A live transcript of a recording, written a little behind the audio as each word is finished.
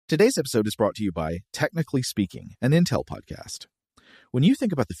Today's episode is brought to you by Technically Speaking, an Intel podcast. When you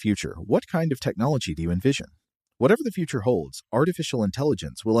think about the future, what kind of technology do you envision? Whatever the future holds, artificial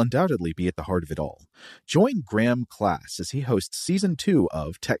intelligence will undoubtedly be at the heart of it all. Join Graham Class as he hosts Season 2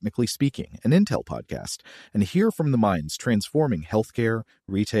 of Technically Speaking, an Intel podcast, and hear from the minds transforming healthcare,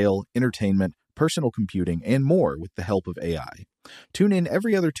 retail, entertainment, personal computing, and more with the help of AI. Tune in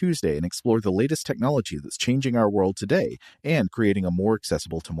every other Tuesday and explore the latest technology that's changing our world today and creating a more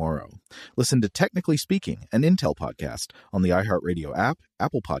accessible tomorrow. Listen to Technically Speaking, an Intel podcast on the iHeartRadio app,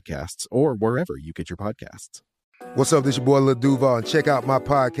 Apple Podcasts, or wherever you get your podcasts. What's up, this your boy Lil Duval, and check out my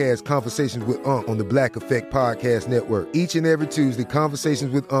podcast, Conversations with Unc, on the Black Effect Podcast Network. Each and every Tuesday,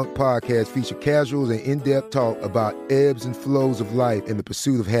 Conversations with Unc podcast feature casuals and in-depth talk about ebbs and flows of life and the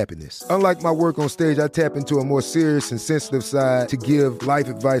pursuit of happiness. Unlike my work on stage, I tap into a more serious and sensitive side to give life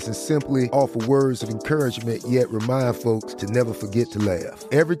advice and simply offer words of encouragement, yet remind folks to never forget to laugh.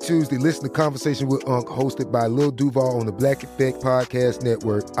 Every Tuesday, listen to Conversations with Unc, hosted by Lil Duval on the Black Effect Podcast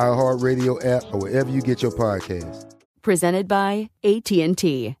Network, iHeartRadio app, or wherever you get your podcasts. Presented by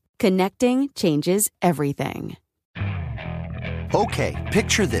AT&T. Connecting changes everything. Okay,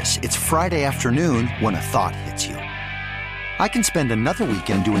 picture this. It's Friday afternoon when a thought hits you. I can spend another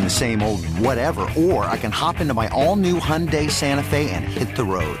weekend doing the same old whatever, or I can hop into my all-new Hyundai Santa Fe and hit the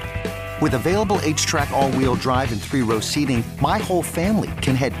road. With available H-Track all-wheel drive and 3-row seating, my whole family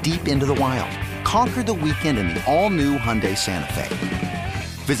can head deep into the wild. Conquer the weekend in the all-new Hyundai Santa Fe.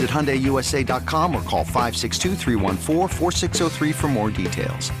 Visit HyundaiUSA.com or call 562-314-4603 for more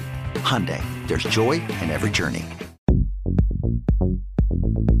details. Hyundai, there's joy in every journey.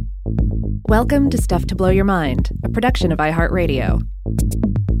 Welcome to Stuff to Blow Your Mind, a production of iHeartRadio.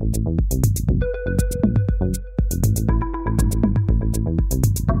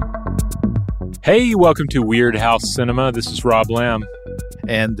 Hey, welcome to Weird House Cinema. This is Rob Lamb.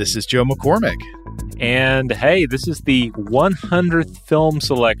 And this is Joe McCormick. And hey, this is the 100th film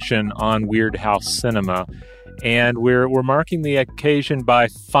selection on Weird House Cinema. And we're marking the occasion by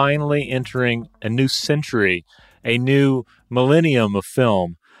finally entering a new century, a new millennium of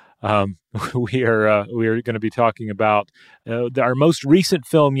film. We are going to be talking about our most recent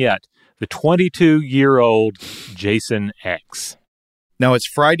film yet, the 22-year-old Jason X. Now, it's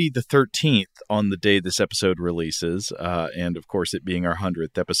Friday the 13th on the day this episode releases, and of course, it being our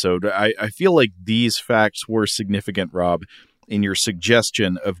 100th episode. I feel like these facts were significant, Rob, in your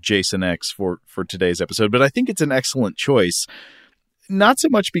suggestion of Jason X for today's episode, but I think it's an excellent choice. Not so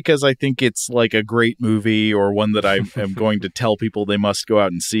much because I think it's like a great movie or one that I am going to tell people they must go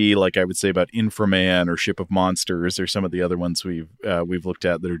out and see, like I would say about Inframan or Ship of Monsters or some of the other ones we've looked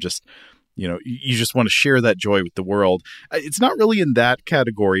at that are just, you know, you just want to share that joy with the world. It's not really in that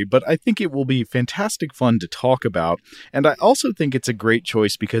category, but I think it will be fantastic fun to talk about. And I also think it's a great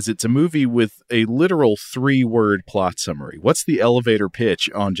choice because it's a movie with a literal 3-word plot summary. What's the elevator pitch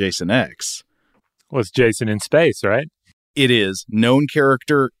on Jason X? Well, it's Jason in space, right? It is. Known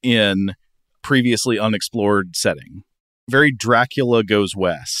character in previously unexplored setting. Very Dracula Goes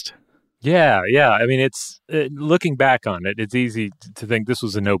West. Yeah. I mean, it's looking back on it, it's easy to think this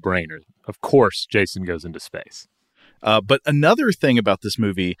was a no-brainer. Of course, Jason goes into space. But another thing about this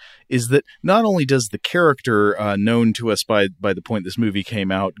movie is that not only does the character known to us by the point this movie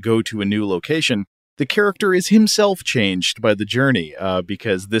came out go to a new location, the character is himself changed by the journey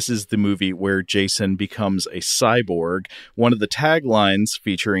because this is the movie where Jason becomes a cyborg. One of the taglines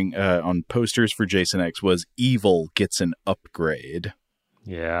featuring on posters for Jason X was "Evil gets an upgrade."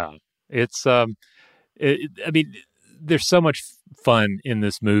 Yeah. It's, I mean, there's so much fun in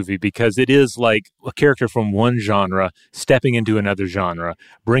this movie because it is like a character from one genre stepping into another genre,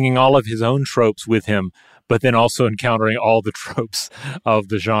 bringing all of his own tropes with him, but then also encountering all the tropes of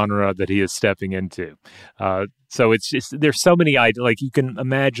the genre that he is stepping into. So it's just, there's so many ideas. Like, you can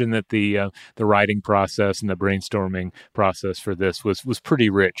imagine that the writing process and the brainstorming process for this was pretty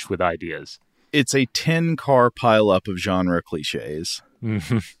rich with ideas. It's a 10-car pileup of genre cliches.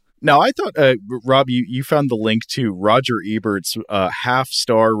 Mm-hmm. Now, I thought, Rob, you found the link to Roger Ebert's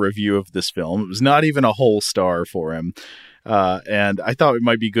half-star review of this film. It was not even a whole star for him. And I thought it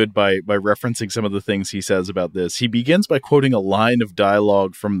might be good by referencing some of the things he says about this. He begins by quoting a line of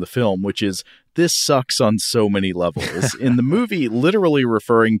dialogue from the film, which is, "This sucks on so many levels." In the movie, literally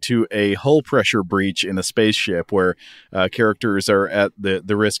referring to a hull pressure breach in a spaceship where characters are at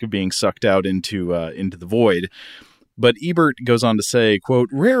the risk of being sucked out into the void. But Ebert goes on to say, quote,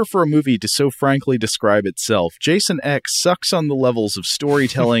 "Rare for a movie to so frankly describe itself, Jason X sucks on the levels of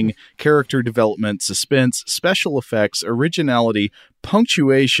storytelling, character development, suspense, special effects, originality,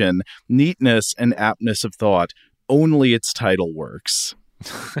 punctuation, neatness, and aptness of thought. Only its title works."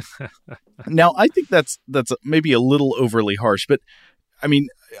 Now, I think that's maybe a little overly harsh, but I mean,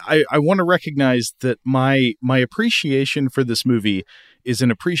 I want to recognize that my appreciation for this movie is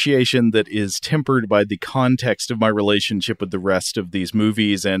an appreciation that is tempered by the context of my relationship with the rest of these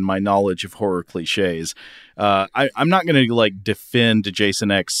movies and my knowledge of horror cliches. I'm not going to like defend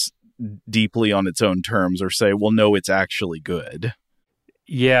Jason X deeply on its own terms or say, well, no, it's actually good.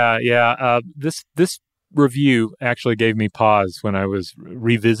 Yeah. This review actually gave me pause when I was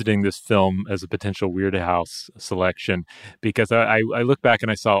revisiting this film as a potential Weird House selection, because I look back and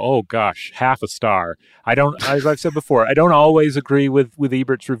I saw, oh gosh, half a star. As I've said before, I don't always agree with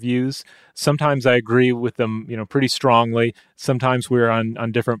Ebert's reviews. Sometimes I agree with them, pretty strongly. Sometimes we're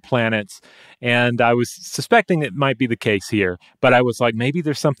on different planets. And I was suspecting it might be the case here, but I was like, maybe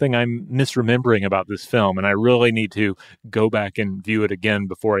there's something I'm misremembering about this film, and I really need to go back and view it again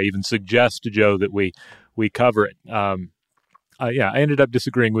before I even suggest to Joe that we cover it. I ended up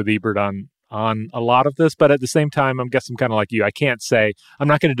disagreeing with Ebert on a lot of this, but at the same time, I guess I'm kind of like you. I can't say, I'm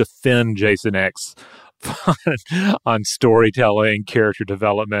not going to defend Jason X on storytelling, character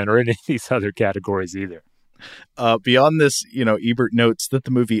development, or any of these other categories either. Beyond this, Ebert notes that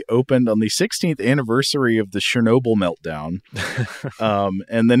the movie opened on the 16th anniversary of the Chernobyl meltdown.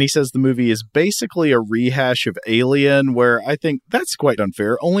 And then he says the movie is basically a rehash of Alien, where I think that's quite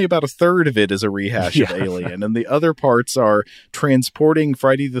unfair. Only about a third of it is a rehash of Alien. And the other parts are transporting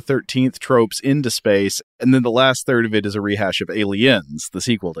Friday the 13th tropes into space. And then the last third of it is a rehash of Aliens, the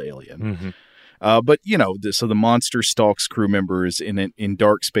sequel to Alien. Mm-hmm. But, so the monster stalks crew members in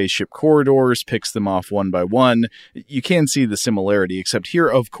dark spaceship corridors, picks them off one by one. You can see the similarity, except here,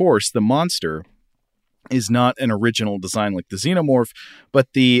 of course, the monster is not an original design like the Xenomorph, but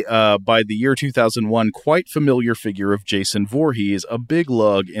the by the year 2001, quite familiar figure of Jason Voorhees, a big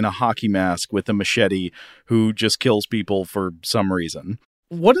lug in a hockey mask with a machete who just kills people for some reason.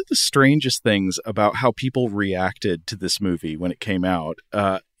 One of the strangest things about how people reacted to this movie when it came out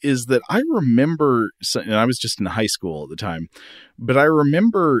is that I remember, and I was just in high school at the time, but I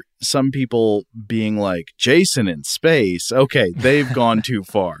remember some people being like, Jason in space, okay, they've gone too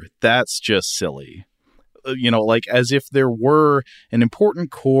far. That's just silly. Like as if there were an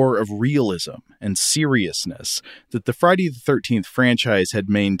important core of realism and seriousness that the Friday the 13th franchise had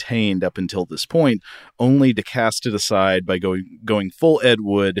maintained up until this point, only to cast it aside by going full Ed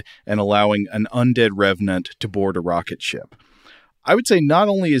Wood and allowing an undead revenant to board a rocket ship. I would say not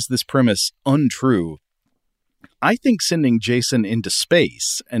only is this premise untrue, I think sending Jason into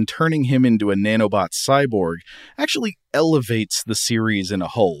space and turning him into a nanobot cyborg actually elevates the series in a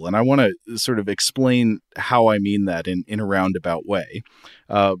whole. And I want to sort of explain how I mean that in a roundabout way.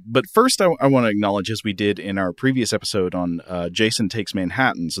 But first, I want to acknowledge, as we did in our previous episode on Jason Takes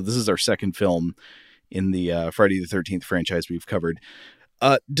Manhattan, so this is our second film in the Friday the 13th franchise we've covered.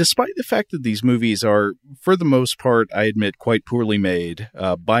 Despite the fact that these movies are, for the most part, I admit, quite poorly made,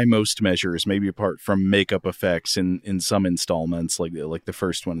 by most measures, maybe apart from makeup effects in some installments, like the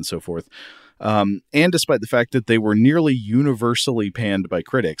first one and so forth, and despite the fact that they were nearly universally panned by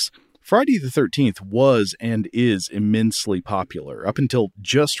critics, Friday the 13th was and is immensely popular. Up until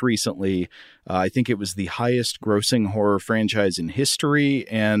just recently, I think it was the highest grossing horror franchise in history,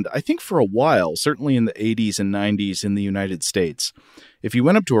 and I think for a while, certainly in the 80s and 90s in the United States, if you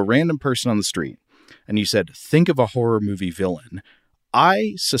went up to a random person on the street and you said, think of a horror movie villain,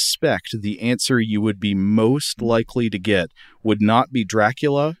 I suspect the answer you would be most likely to get would not be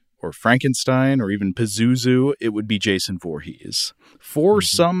Dracula or Frankenstein or even Pazuzu. It would be Jason Voorhees. For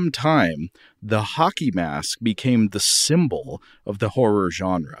some time, the hockey mask became the symbol of the horror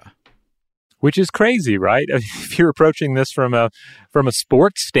genre. Which is crazy, right? If you're approaching this from a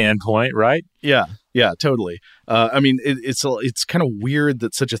sports standpoint, right? Yeah, totally. I mean, it's kind of weird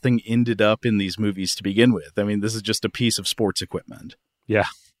that such a thing ended up in these movies to begin with. I mean, this is just a piece of sports equipment. Yeah.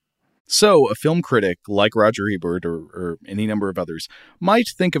 So a film critic like Roger Ebert or any number of others might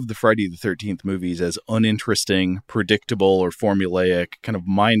think of the Friday the 13th movies as uninteresting, predictable, or formulaic, kind of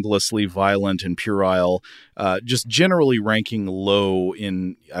mindlessly violent and puerile, just generally ranking low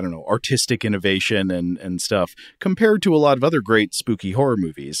in, artistic innovation and stuff compared to a lot of other great spooky horror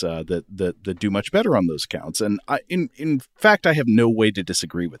movies that do much better on those counts. And in fact, I have no way to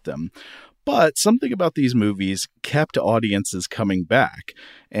disagree with them. But something about these movies kept audiences coming back.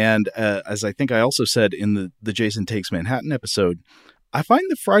 And as I think I also said in the Jason Takes Manhattan episode, I find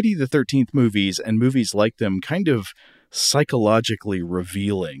the Friday the 13th movies and movies like them kind of psychologically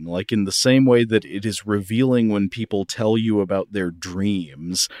revealing, like in the same way that it is revealing when people tell you about their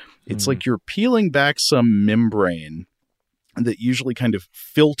dreams. It's like you're peeling back some membrane that usually kind of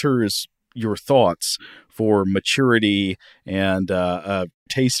filters your thoughts for maturity and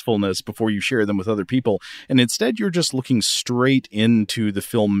tastefulness before you share them with other people. And instead, you're just looking straight into the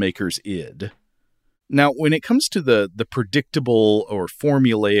filmmaker's id. Now, when it comes to the predictable or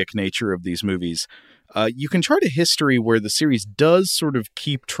formulaic nature of these movies, you can chart a history where the series does sort of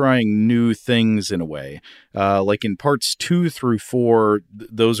keep trying new things in a way. Like in parts 2 through 4,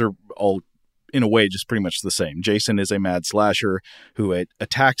 those are all, in a way, just pretty much the same. Jason is a mad slasher who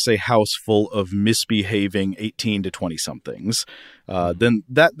attacks a house full of misbehaving 18 to 20-somethings. Then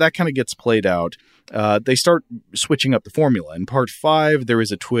that kind of gets played out. They start switching up the formula. In part 5, there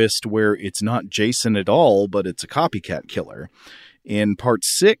is a twist where it's not Jason at all, but it's a copycat killer. In part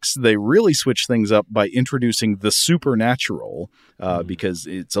 6, they really switch things up by introducing the supernatural, because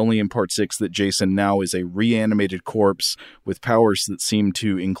it's only in part 6 that Jason now is a reanimated corpse with powers that seem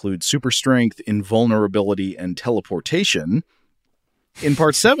to include super strength, invulnerability, and teleportation. In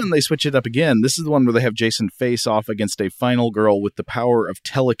part 7, they switch it up again. This is the one where they have Jason face off against a final girl with the power of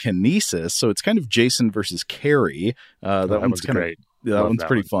telekinesis. So it's kind of Jason versus Carrie. That one's kind great. That one's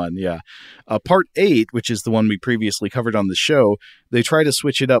pretty fun, yeah. Part 8, which is the one we previously covered on the show, they try to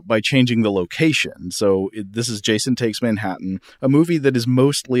switch it up by changing the location. So this is Jason Takes Manhattan, a movie that is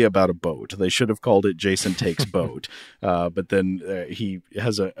mostly about a boat. They should have called it Jason Takes Boat. But then he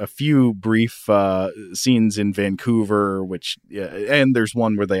has a few brief scenes in Vancouver, and there's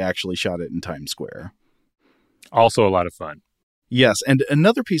one where they actually shot it in Times Square. Also a lot of fun. Yes, and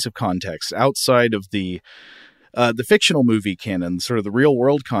another piece of context outside of the fictional movie canon, sort of the real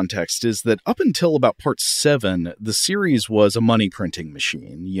world context, is that up until about part 7, the series was a money printing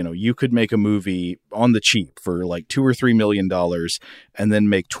machine. You know, you could make a movie on the cheap for like $2 or $3 million and then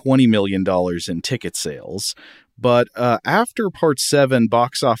make $20 million in ticket sales. But after part 7,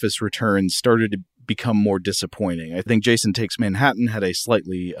 box office returns started to become more disappointing. I think Jason Takes Manhattan had a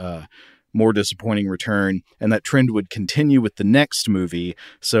slightly more disappointing return, and that trend would continue with the next movie.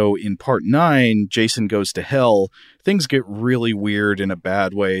 So in part 9, Jason Goes to Hell, things get really weird in a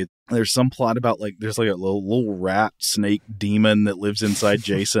bad way. There's some plot about there's a little rat snake demon that lives inside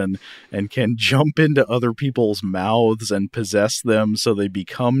Jason and can jump into other people's mouths and possess them so they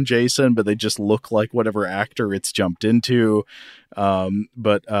become Jason, but they just look like whatever actor it's jumped into.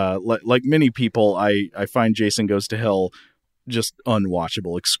 But like many people, I find Jason Goes to Hell just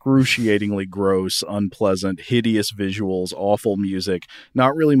unwatchable, excruciatingly gross, unpleasant, hideous visuals, awful music,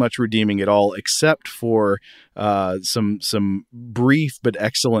 not really much redeeming at all, except for some brief but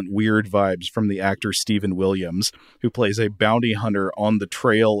excellent weird vibes from the actor Stephen Williams, who plays a bounty hunter on the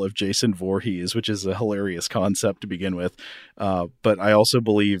trail of Jason Voorhees, which is a hilarious concept to begin with. But I also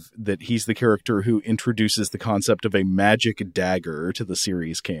believe that he's the character who introduces the concept of a magic dagger to the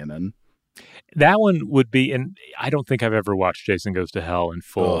series canon. That one would be, and I don't think I've ever watched Jason Goes to Hell in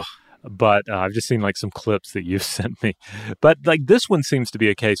full, but I've just seen some clips that you've sent me. But this one seems to be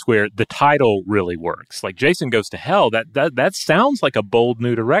a case where the title really works. Like Jason Goes to Hell, that sounds like a bold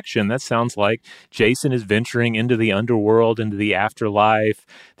new direction. That sounds like Jason is venturing into the underworld, into the afterlife.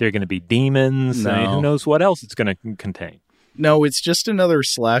 There are going to be demons. No. I mean, who knows what else it's going to contain. No, it's just another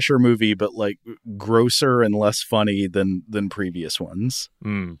slasher movie, but grosser and less funny than previous ones.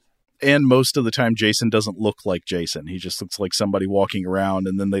 And most of the time, Jason doesn't look like Jason. He just looks like somebody walking around,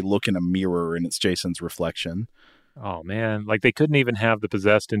 and then they look in a mirror, and it's Jason's reflection. Oh, man. They couldn't even have the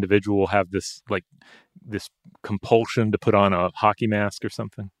possessed individual have this compulsion to put on a hockey mask or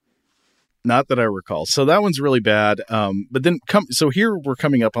something? Not that I recall. So that one's really bad. But then so here we're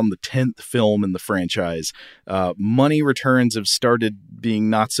coming up on the 10th film in the franchise. Money returns have started being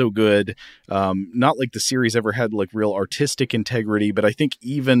not so good. Not like the series ever had real artistic integrity, but I think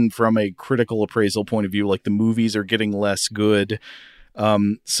even from a critical appraisal point of view, the movies are getting less good.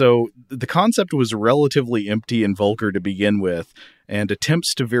 So the concept was relatively empty and vulgar to begin with, and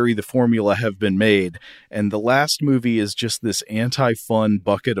attempts to vary the formula have been made, and the last movie is just this anti-fun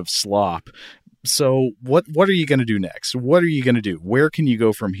bucket of slop. So what are you going to do next? What are you going to do? Where can you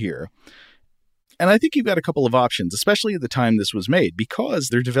go from here? And I think you've got a couple of options, especially at the time this was made, because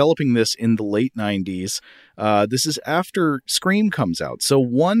they're developing this in the late 90s. This is after Scream comes out. So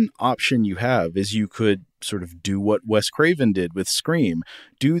one option you have is you could sort of do what Wes Craven did with Scream,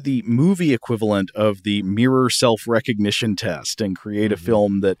 do the movie equivalent of the mirror self-recognition test and create a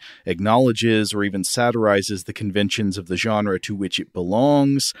film that acknowledges or even satirizes the conventions of the genre to which it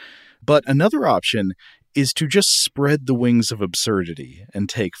belongs. But another option is to just spread the wings of absurdity and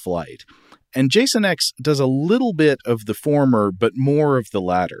take flight. And Jason X does a little bit of the former, but more of the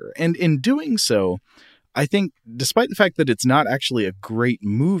latter. And in doing so, I think despite the fact that it's not actually a great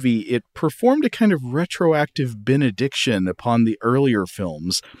movie, it performed a kind of retroactive benediction upon the earlier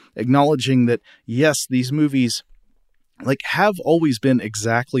films, acknowledging that, yes, these movies have always been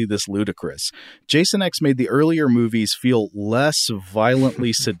exactly this ludicrous. Jason X made the earlier movies feel less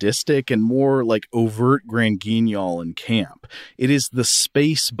violently sadistic and more like overt grand guignol and camp. It is the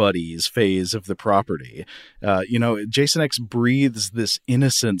space buddies phase of the property. Jason X breathes this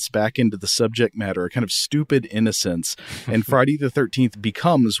innocence back into the subject matter, a kind of stupid innocence, and Friday the 13th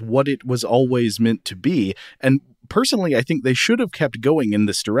becomes what it was always meant to be. And personally, I think they should have kept going in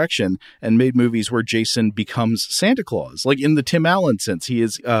this direction and made movies where Jason becomes Santa Claus. Like in the Tim Allen sense, he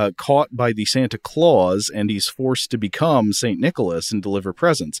is caught by the Santa Claus and he's forced to become St. Nicholas and deliver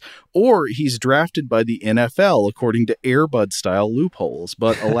presents. Or he's drafted by the NFL according to Air Bud style loopholes.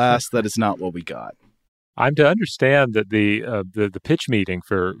 But alas, that is not what we got. I'm to understand that the pitch meeting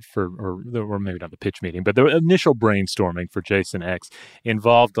or maybe not the pitch meeting, but the initial brainstorming for Jason X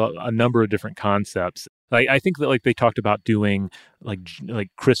involved a number of different concepts. I think that they talked about doing what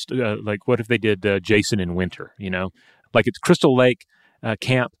if they did Jason in winter, it's Crystal Lake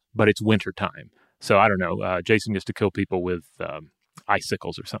camp, but it's winter time. So I don't know, Jason gets to kill people with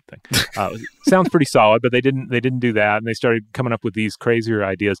icicles or something. Sounds pretty solid, but they didn't do that, and they started coming up with these crazier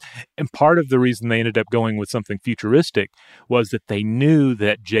ideas. And part of the reason they ended up going with something futuristic was that they knew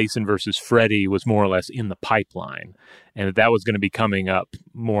that Jason versus Freddy was more or less in the pipeline, and that was going to be coming up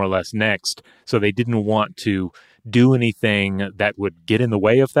more or less next. So they didn't want to do anything that would get in the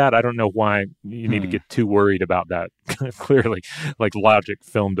way of that. I don't know why you need to get too worried about that. Clearly, logic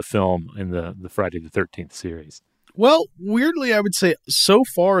film to film in the Friday the 13th series. Well, weirdly, I would say so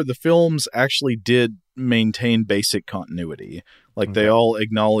far the films actually did maintain basic continuity. They all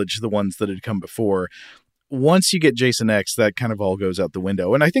acknowledge the ones that had come before. Once you get Jason X, that kind of all goes out the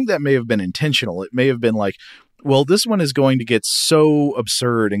window. And I think that may have been intentional. It may have been this one is going to get so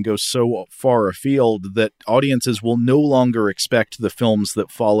absurd and go so far afield that audiences will no longer expect the films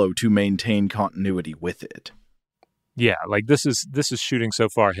that follow to maintain continuity with it. Yeah, this is shooting so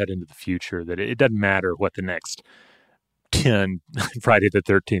far ahead into the future that it doesn't matter what the next 10 Friday the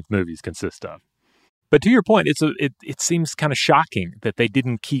 13th movies consist of. But to your point, it seems kind of shocking that they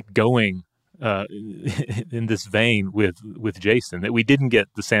didn't keep going in this vein with Jason, that we didn't get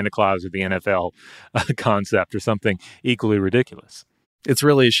the Santa Claus or the NFL concept or something equally ridiculous. It's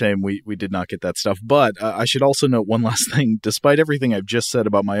really a shame we did not get that stuff. But I should also note one last thing. Despite everything I've just said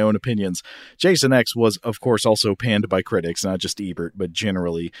about my own opinions, Jason X was, of course, also panned by critics, not just Ebert, but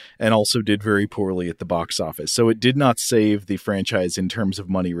generally, and also did very poorly at the box office. So it did not save the franchise in terms of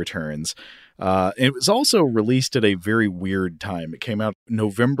money returns. It was also released at a very weird time. It came out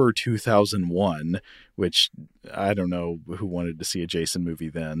November 2001, which I don't know who wanted to see a Jason movie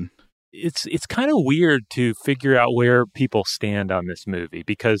then. It's kind of weird to figure out where people stand on this movie,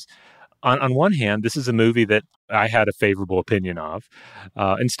 because on one hand, this is a movie that I had a favorable opinion of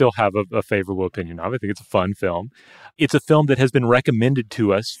and still have a favorable opinion of. I think it's a fun film. It's a film that has been recommended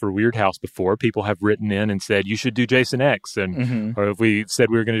to us for Weird House before. People have written in and said, you should do Jason X. And or if we said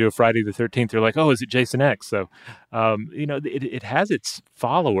we were going to do a Friday the 13th, they're like, oh, is it Jason X? So, it has its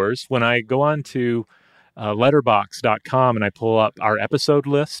followers. When I go on to letterbox.com and I pull up our episode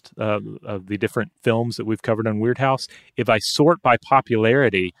list of the different films that we've covered on Weird House, if I sort by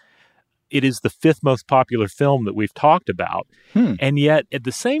popularity, it is the 5th most popular film that we've talked about. And yet at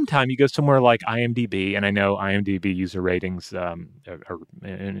the same time, you go somewhere like IMDb, and I know IMDb user ratings are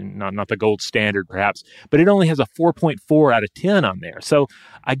not the gold standard perhaps, but it only has a 4.4 out of 10 on there. So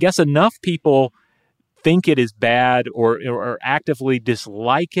I guess enough people think it is bad or actively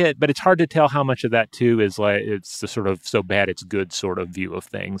dislike it, but it's hard to tell how much of that too is it's the sort of so bad it's good sort of view of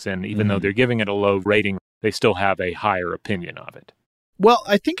things. And even though they're giving it a low rating, they still have a higher opinion of it. Well,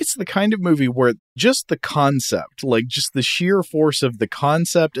 I think it's the kind of movie where just the concept, just the sheer force of the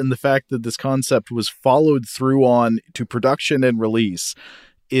concept and the fact that this concept was followed through on to production and release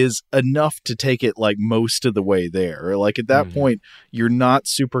is enough to take it most of the way there. At that point, you're not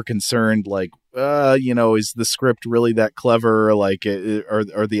super concerned, is the script really that clever?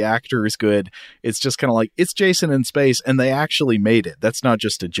 Are the actors good? It's just kind of it's Jason in space and they actually made it. That's not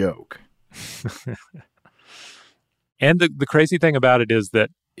just a joke. And the crazy thing about it is that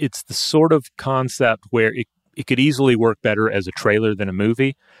it's the sort of concept where it could easily work better as a trailer than a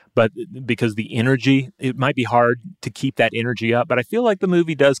movie, but because the energy, it might be hard to keep that energy up, but I feel like the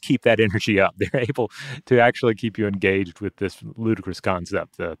movie does keep that energy up. They're able to actually keep you engaged with this ludicrous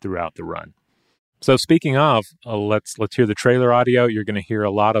concept throughout the run. So speaking of, let's hear the trailer audio. You're going to hear a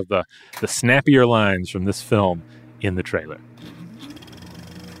lot of the snappier lines from this film in the trailer.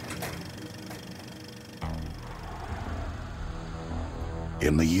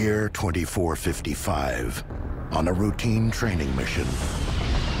 In the year 2455, on a routine training mission,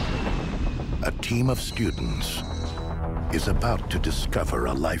 a team of students is about to discover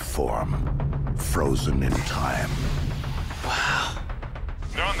a life form frozen in time. Wow.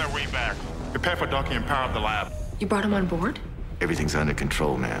 They're on their way back. Prepare for docking and power up the lab. You brought him on board? Everything's under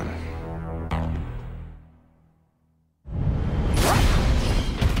control, ma'am.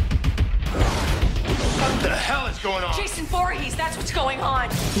 What the hell is going on? Jason Voorhees, that's what's going on.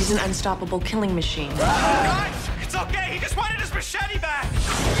 He's an unstoppable killing machine. Guys, it's okay. He just wanted his machete back.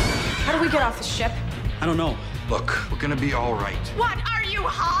 How do we get off the ship? I don't know. Look, we're gonna be all right. What, are you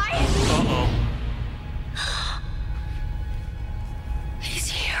high? Uh-oh. He's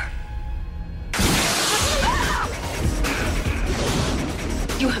here.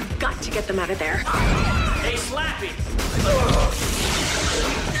 You have got to get them out of there. Hey, Slappy.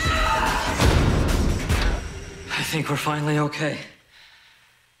 I think we're finally okay.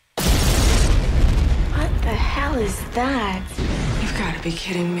 What the hell is that? You've got to be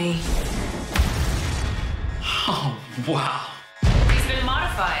kidding me. Oh, wow. He's been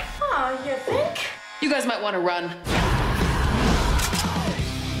modified. Oh, you think? You guys might want to run.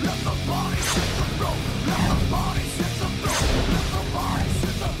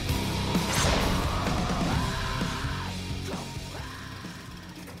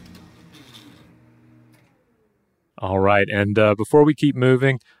 All right. And before we keep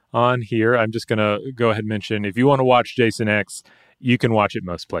moving on here, I'm just going to go ahead and mention, if you want to watch Jason X, you can watch it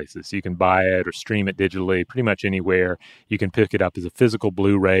most places. You can buy it or stream it digitally, pretty much anywhere. You can pick it up as a physical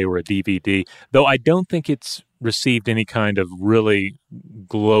Blu-ray or a DVD, though I don't think it's received any kind of really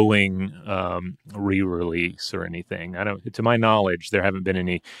glowing re-release or anything. To my knowledge, there haven't been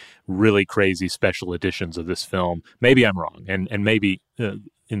any really crazy special editions of this film. Maybe I'm wrong, and maybe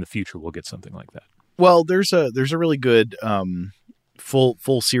in the future we'll get something like that. Well, there's a really good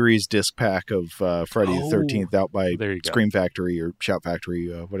full series disc pack of Friday the 13th out by Scream Factory or Shout Factory,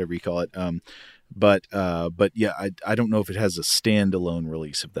 whatever you call it. But yeah, I don't know if it has a standalone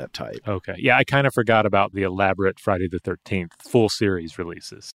release of that type. Okay, yeah, I kind of forgot about the elaborate Friday the 13th full series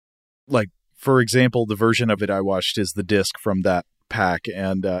releases. Like, for example, the version of it I watched is the disc from that pack,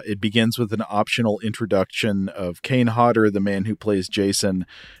 and it begins with an optional introduction of Kane Hodder, the man who plays Jason.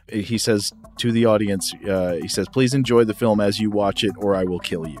 He says to the audience, he says, "Please enjoy the film as you watch it, or I will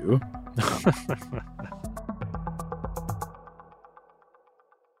kill you."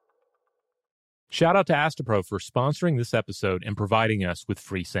 Shout out to Astapro for sponsoring this episode and providing us with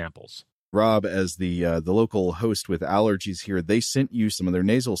free samples. Rob, as the local host with allergies here, they sent you some of their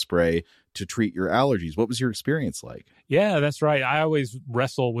nasal spray to treat your allergies. What was your experience like? Yeah, that's right. I always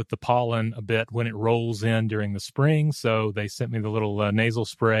wrestle with the pollen a bit when it rolls in during the spring, so they sent me the little nasal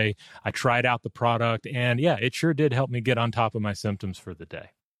spray. I tried out the product, and yeah, it sure did help me get on top of my symptoms for the day.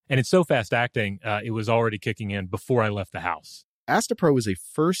 And it's so fast-acting, it was already kicking in before I left the house. Astapro is a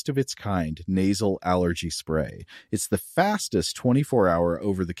first-of-its-kind nasal allergy spray. It's the fastest 24-hour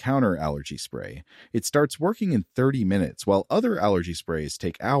over-the-counter allergy spray. It starts working in 30 minutes, while other allergy sprays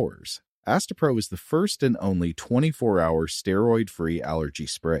take hours. Astapro is the first and only 24-hour steroid-free allergy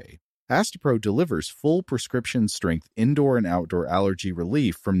spray. Astapro delivers full prescription-strength indoor and outdoor allergy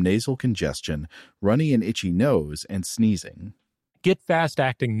relief from nasal congestion, runny and itchy nose, and sneezing. Get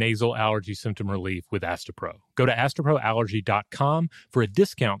fast-acting nasal allergy symptom relief with Astapro. Go to astaproallergy.com for a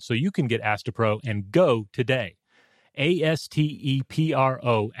discount so you can get Astapro and go today.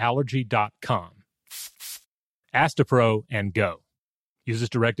 ASTEPRO allergy.com. Astapro and go. Use as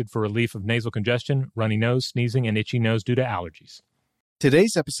directed for relief of nasal congestion, runny nose, sneezing, and itchy nose due to allergies.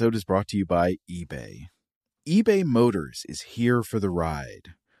 Today's episode is brought to you by eBay. eBay Motors is here for the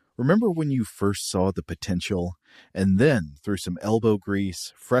ride. Remember when you first saw the potential? And then, through some elbow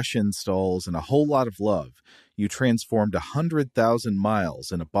grease, fresh installs, and a whole lot of love, you transformed 100,000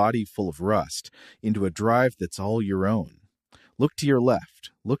 miles and a body full of rust into a drive that's all your own. Look to your left.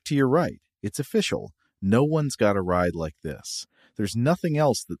 Look to your right. It's official. No one's got a ride like this. There's nothing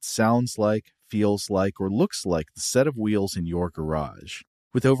else that sounds like, feels like, or looks like the set of wheels in your garage.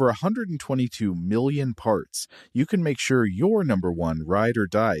 With over 122 million parts, you can make sure your number one ride or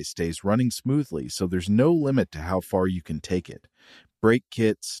die stays running smoothly, so there's no limit to how far you can take it. Brake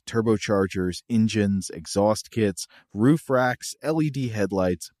kits, turbochargers, engines, exhaust kits, roof racks, LED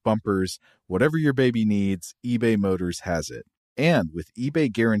headlights, bumpers, whatever your baby needs, eBay Motors has it. And with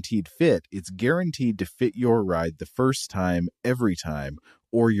eBay Guaranteed Fit, it's guaranteed to fit your ride the first time, every time,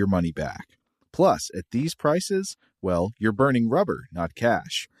 or your money back. Plus, at these prices, well, you're burning rubber, not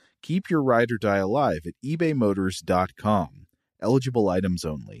cash. Keep your ride or die alive at ebaymotors.com. Eligible items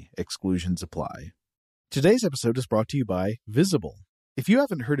only. Exclusions apply. Today's episode is brought to you by Visible. If you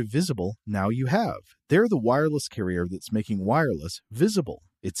haven't heard of Visible, now you have. They're the wireless carrier that's making wireless visible.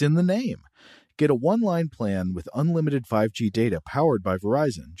 It's in the name. Get a one-line plan with unlimited 5G data powered by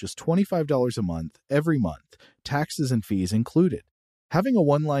Verizon, just $25 a month, every month, taxes and fees included. Having a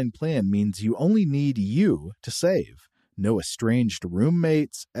one-line plan means you only need you to save. No estranged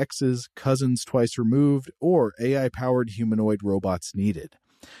roommates, exes, cousins twice removed, or AI-powered humanoid robots needed.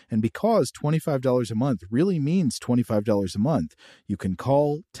 And because $25 a month really means $25 a month, you can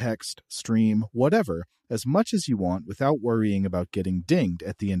call, text, stream, whatever, as much as you want without worrying about getting dinged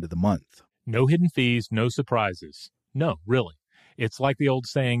at the end of the month. No hidden fees, no surprises. No, really. It's like the old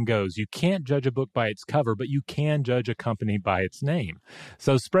saying goes, you can't judge a book by its cover, but you can judge a company by its name.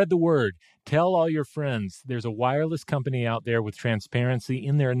 So spread the word. Tell all your friends there's a wireless company out there with transparency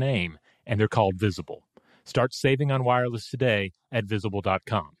in their name, and they're called Visible. Start saving on wireless today at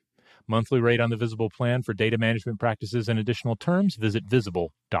Visible.com. Monthly rate on the Visible plan for data management practices and additional terms, visit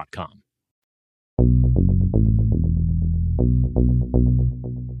Visible.com.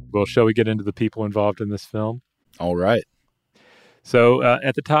 Well, shall we get into the people involved in this film? All right. So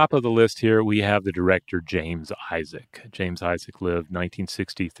at the top of the list here, we have the director, James Isaac. James Isaac lived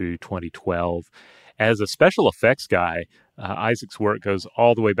 1960 through 2012. As a special effects guy, Isaac's work goes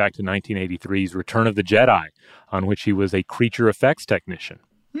all the way back to 1983's Return of the Jedi, on which he was a creature effects technician.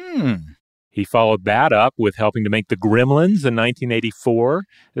 He followed that up with helping to make The Gremlins in 1984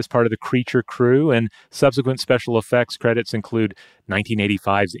 as part of the Creature crew, and subsequent special effects credits include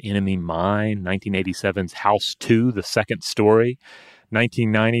 1985's Enemy Mine, 1987's House 2, The Second Story,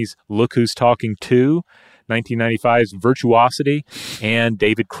 1990's Look Who's Talking 2, 1995's Virtuosity, and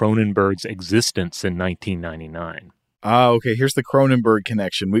David Cronenberg's Existence in 1999. Okay. Here's the Cronenberg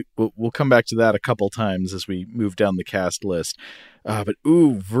connection. We'll come back to that a couple times as we move down the cast list. But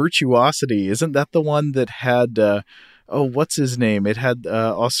Virtuosity, isn't that the one that had, what's his name? It had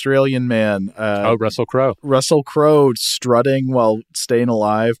Australian man. Russell Crowe. Russell Crowe strutting while staying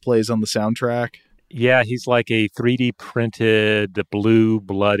alive plays on the soundtrack. Yeah, he's like a 3D printed,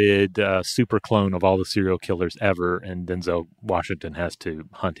 blue-blooded super clone of all the serial killers ever, and Denzel Washington has to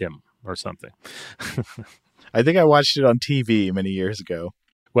hunt him or something. I think I watched it on TV many years ago.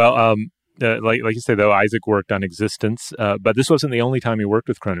 Well, like you say, though, Isaac worked on Existence, but this wasn't the only time he worked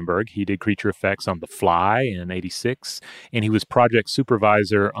with Cronenberg. He did creature effects on The Fly in '86, and he was project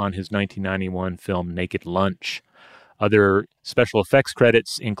supervisor on his 1991 film Naked Lunch. Other special effects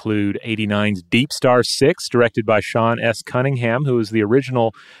credits include '89's Deep Star 6, directed by Sean S. Cunningham, who was the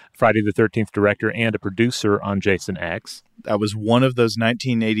original Friday the 13th director and a producer on Jason X. That was one of those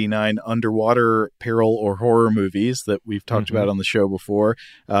 1989 underwater peril or horror movies that we've talked about on the show before.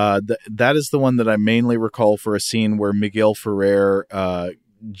 That is the one that I mainly recall for a scene where Miguel Ferrer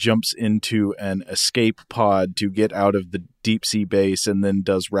jumps into an escape pod to get out of the deep sea base and then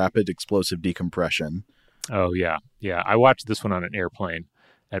does rapid explosive decompression. Oh, yeah. Yeah. I watched this one on an airplane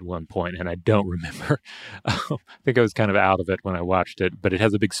at one point, and I don't remember. I think I was kind of out of it when I watched it, but it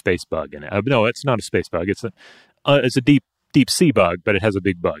has a big space bug in it. No, it's not a space bug. It's a deep sea bug, but it has a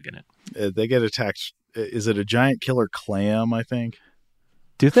big bug in it. They get attacked. Is it a giant killer clam, I think?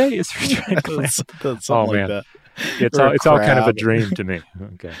 Do they? Is there a giant clam? Something like that. It's all kind of a dream to me.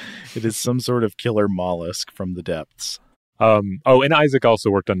 Okay. It is some sort of killer mollusk from the depths. And Isaac also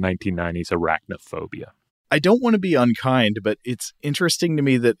worked on 1990's Arachnophobia. I don't want to be unkind, but it's interesting to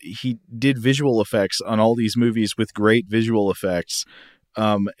me that he did visual effects on all these movies with great visual effects.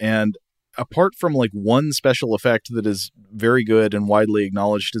 And apart from like one special effect that is very good and widely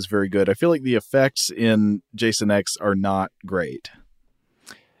acknowledged as very good, I feel like the effects in Jason X are not great.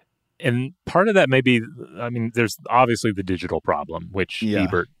 And part of that may be, there's obviously the digital problem, which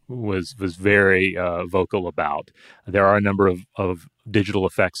Ebert was very vocal about. There are a number of digital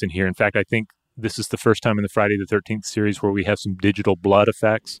effects in here. In fact, I think this is the first time in the Friday the 13th series where we have some digital blood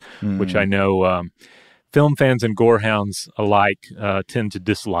effects, which I know film fans and gorehounds alike tend to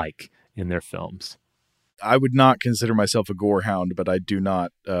dislike in their films. I would not consider myself a gorehound, but I do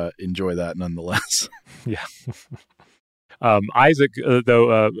not enjoy that nonetheless. Yeah. Isaac,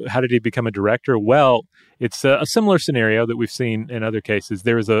 though, how did he become a director? Well, it's a similar scenario that we've seen in other cases.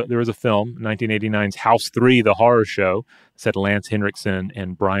 There was a film, 1989's House 3, the horror show, that had Lance Henriksen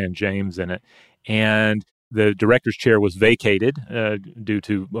and Brian James in it. And the director's chair was vacated due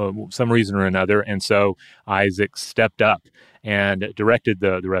to some reason or another. And so Isaac stepped up and directed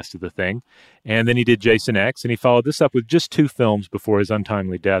the rest of the thing. And then he did Jason X, and he followed this up with just 2 films before his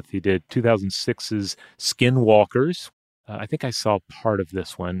untimely death. He did 2006's Skinwalkers. I think I saw part of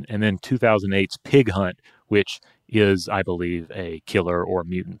this one. And then 2008's Pig Hunt, which is, I believe, a killer or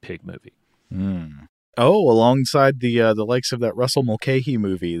mutant pig movie. Oh, alongside the likes of that Russell Mulcahy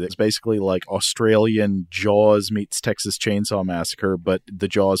movie that's basically like Australian Jaws meets Texas Chainsaw Massacre, but the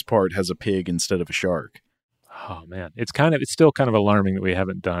Jaws part has a pig instead of a shark. Oh man, it's still kind of alarming that we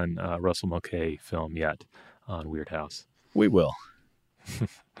haven't done a Russell Mulcahy film yet on Weird House. We will.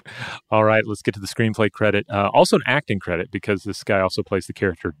 All right, let's get to the screenplay credit. Also an acting credit, because this guy also plays the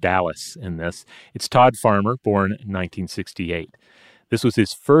character Dallas in this. It's Todd Farmer, born in 1968. This was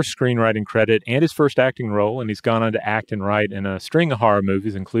his first screenwriting credit and his first acting role, and he's gone on to act and write in a string of horror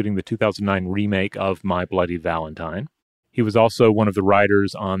movies, including the 2009 remake of My Bloody Valentine. He was also one of the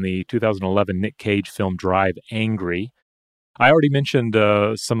writers on the 2011 Nick Cage film Drive Angry. I already mentioned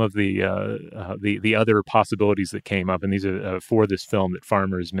some of the other possibilities that came up, and these are for this film that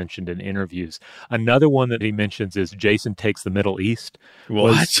Farmer has mentioned in interviews. Another one that he mentions is Jason Takes the Middle East.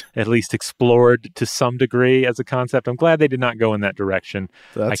 What? Was at least explored to some degree as a concept. I'm glad they did not go in that direction.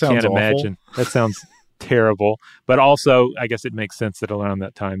 I can't imagine. That sounds terrible. But also, I guess it makes sense that around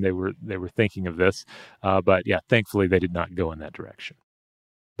that time they were thinking of this. But yeah, thankfully they did not go in that direction.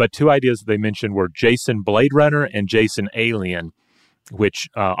 But two ideas that they mentioned were Jason Blade Runner and Jason Alien, which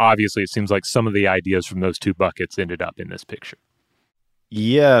obviously it seems like some of the ideas from those two buckets ended up in this picture.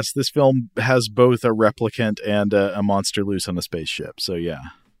 Yes, this film has both a replicant and a monster loose on a spaceship. So yeah.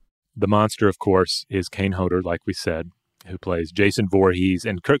 The monster, of course, is Kane Hodder, like we said, who plays Jason Voorhees.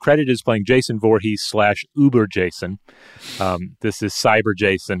 And credit is playing Jason Voorhees / Uber Jason. This is Cyber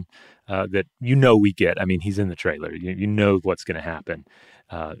Jason that we get. I mean, he's in the trailer. You know what's going to happen.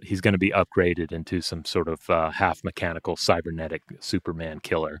 He's going to be upgraded into some sort of half-mechanical cybernetic Superman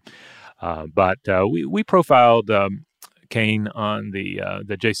killer. But we profiled Kane on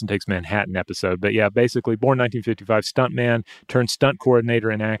the Jason Takes Manhattan episode. But yeah, basically, born 1955, stuntman, turned stunt coordinator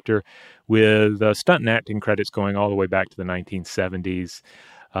and actor, with stunt and acting credits going all the way back to the 1970s.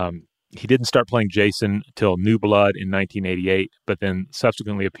 He didn't start playing Jason till New Blood in 1988, but then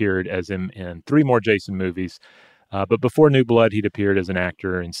subsequently appeared as him in 3 more Jason movies. But before New Blood, he'd appeared as an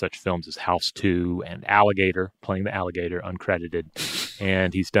actor in such films as House 2 and Alligator, playing the alligator, uncredited.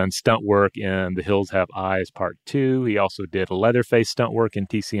 And he's done stunt work in The Hills Have Eyes Part 2. He also did a Leatherface stunt work in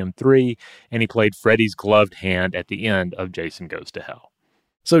TCM 3, and he played Freddy's gloved hand at the end of Jason Goes to Hell.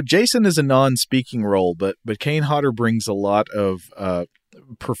 So Jason is a non-speaking role, but Kane Hodder brings a lot of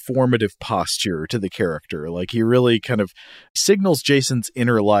performative posture to the character. Like, he really kind of signals Jason's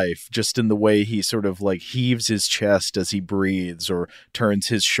inner life just in the way he sort of like heaves his chest as he breathes or turns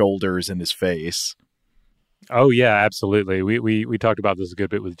his shoulders and his face. Oh yeah, absolutely. We talked about this a good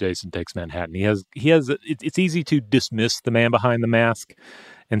bit with Jason Takes Manhattan. He has it's easy to dismiss the man behind the mask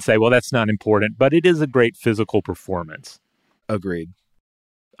and say, well, that's not important, but it is a great physical performance. Agreed.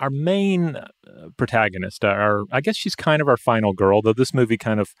 Our main protagonist, I guess she's kind of our final girl, though this movie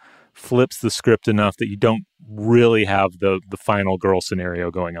kind of flips the script enough that you don't really have the final girl scenario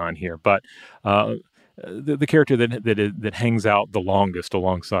going on here. But the character that hangs out the longest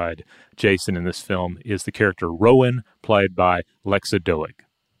alongside Jason in this film is the character Rowan, played by Lexa Doig.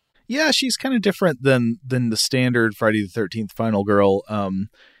 Yeah, she's kind of different than the standard Friday the 13th final girl,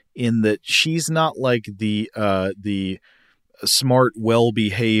 in that she's not like the smart,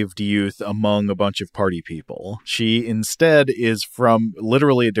 well-behaved youth among a bunch of party people. She instead is from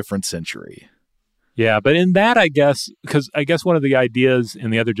literally a different century. Yeah, but in that, I guess one of the ideas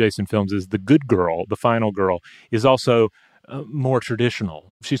in the other Jason films is the good girl, the final girl, is also more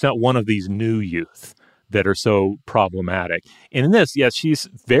traditional. She's not one of these new youth that are so problematic. And in this, yes, she's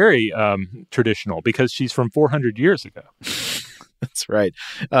very traditional because she's from 400 years ago. That's right.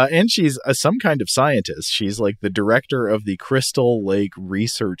 And she's some kind of scientist. She's like the director of the Crystal Lake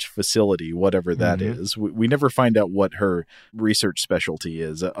Research Facility, whatever that is. We never find out what her research specialty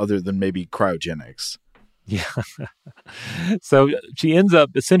is, other than maybe cryogenics. Yeah. So she ends up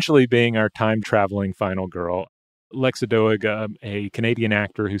essentially being our time-traveling final girl. Lexa Doig, a Canadian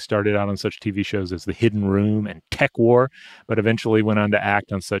actor who started out on such TV shows as The Hidden Room and Tech War, but eventually went on to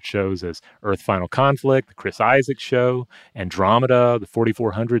act on such shows as Earth Final Conflict, The Chris Isaac Show, Andromeda, The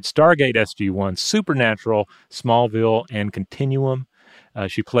 4400, Stargate SG-1, Supernatural, Smallville, and Continuum.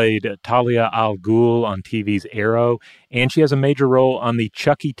 She played Talia al Ghul on TV's Arrow, and she has a major role on the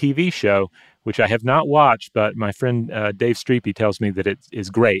Chucky TV show, which I have not watched, but my friend Dave Streepy tells me that it is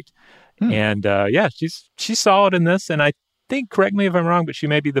great. And yeah, she's solid in this. And I think, correct me if I'm wrong, but she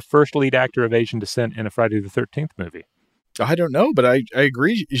may be the first lead actor of Asian descent in a Friday the 13th movie. I don't know, but I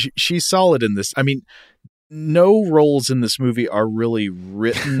agree. She's solid in this. I mean, no roles in this movie are really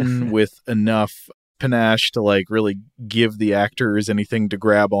written with enough panache to like really give the actors anything to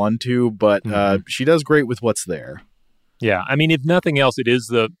grab onto, but she does great with what's there. Yeah, I mean, if nothing else, it is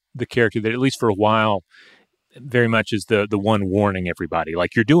the the character that, at least for a while, very much is the one warning everybody.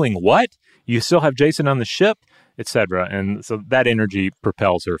 Like, you're doing what? You still have Jason on the ship, etc. And so that energy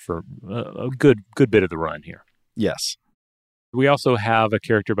propels her for a good bit of the run here. Yes. We also have a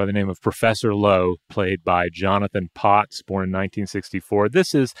character by the name of Professor Lowe, played by Jonathan Potts, born in 1964.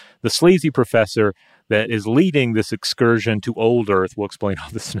 This is the sleazy professor that is leading this excursion to Old Earth. We'll explain all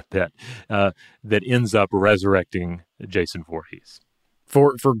this in a bit. That ends up resurrecting Jason Voorhees.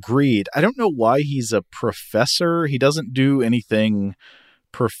 For greed. I don't know why he's a professor. He doesn't do anything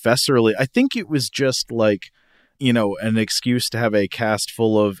professorally. I think it was just like, an excuse to have a cast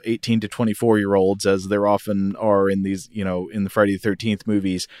full of 18 to 24-year-olds, as there often are in these, in the Friday the 13th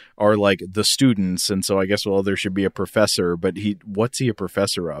movies, are like the students. And so I guess, there should be a professor, but what's he a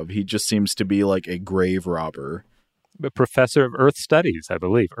professor of? He just seems to be like a grave robber. A professor of Earth Studies, I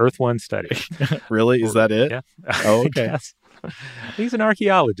believe. Earth 1 Studies. Really? Is that it? Yeah. Oh, okay. Yes. He's an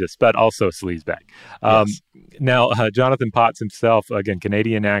archaeologist, but also a sleazebag. Yes. Now, Jonathan Potts himself, again,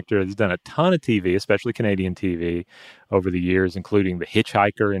 Canadian actor, has done a ton of TV, especially Canadian TV, over the years, including The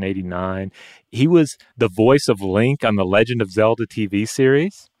Hitchhiker in '89. He was the voice of Link on the Legend of Zelda TV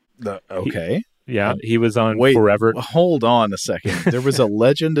series. Okay. He was on Forever. Hold on a second. There was a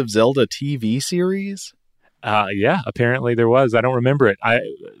Legend of Zelda TV series? Yeah, apparently there was. I don't remember it.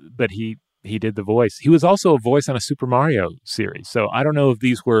 But he did the voice. He was also a voice on a Super Mario series. So I don't know if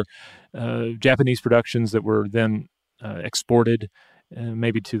these were Japanese productions that were then exported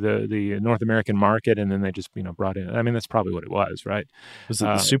maybe to the North American market, and then they just brought in. I mean, that's probably what it was, right? Was it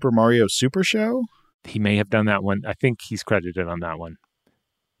the Super Mario Super Show? He may have done that one. I think he's credited on that one.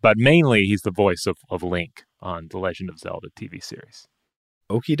 But mainly, he's the voice of Link on the Legend of Zelda TV series.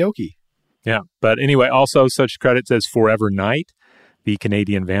 Okie dokie. Yeah, but anyway, also such credits as Forever Night, the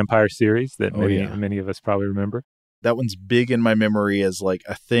Canadian vampire series that many of us probably remember. That one's big in my memory as like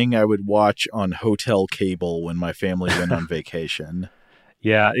a thing I would watch on hotel cable when my family went on vacation.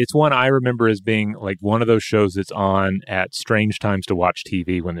 Yeah, it's one I remember as being like one of those shows that's on at strange times to watch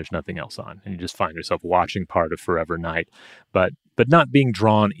TV when there's nothing else on. And you just find yourself watching part of Forever Night, but not being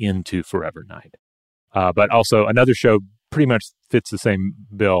drawn into Forever Night. But also another show pretty much fits the same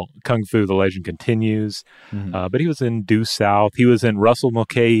bill. Kung Fu, The Legend Continues. Mm-hmm. But he was in Due South. He was in Russell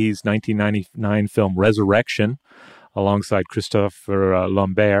Mulcahy's 1999 film Resurrection alongside Christopher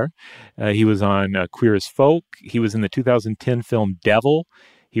Lambert. He was on Queer as Folk. He was in the 2010 film Devil.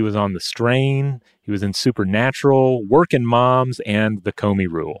 He was on The Strain. He was in Supernatural, Workin' Moms, and The Comey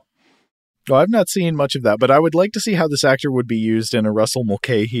Rule. Well, I've not seen much of that, but I would like to see how this actor would be used in a Russell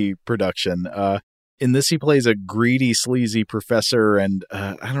Mulcahy production. In this, he plays a greedy, sleazy professor, and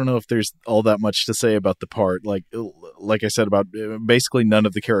I don't know if there's all that much to say about the part. Like I said, about basically none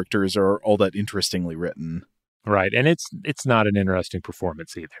of the characters are all that interestingly written. Right, and it's not an interesting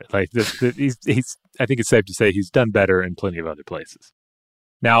performance either. Like he's I think it's safe to say he's done better in plenty of other places.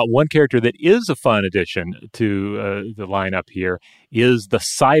 Now, one character that is a fun addition to the lineup here is the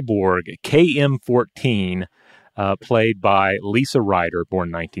cyborg KM-14, played by Lisa Ryder, born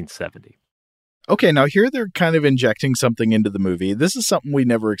 1970. Okay, now here they're kind of injecting something into the movie. This is something we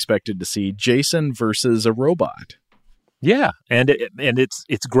never expected to see: Jason versus a robot. Yeah, and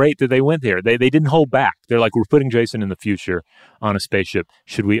it's great that they went there. They didn't hold back. They're like, we're putting Jason in the future on a spaceship.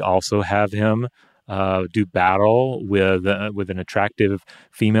 Should we also have him do battle with an attractive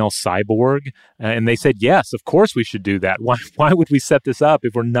female cyborg? And they said, yes, of course we should do that. Why would we set this up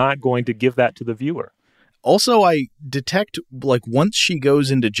if we're not going to give that to the viewer? Also, I detect, like, once she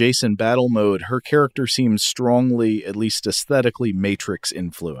goes into Jason battle mode, her character seems strongly, at least aesthetically, Matrix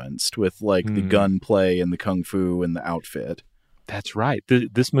influenced with, like, the gunplay and the kung fu and the outfit. That's right.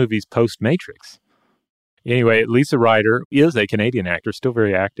 This movie's post-Matrix. Anyway, Lisa Ryder is a Canadian actor, still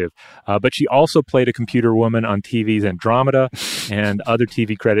very active, but she also played a computer woman on TV's Andromeda, and other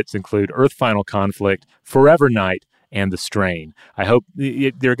TV credits include Earth Final Conflict, Forever Night, and The Strain. I hope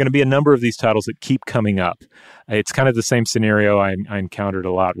there are going to be a number of these titles that keep coming up. It's kind of the same scenario I encountered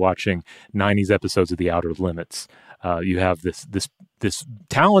a lot watching 90s episodes of The Outer Limits. You have this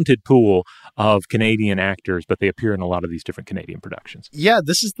talented pool of Canadian actors, but they appear in a lot of these different Canadian productions. Yeah,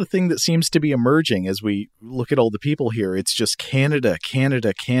 this is the thing that seems to be emerging as we look at all the people here. It's just Canada,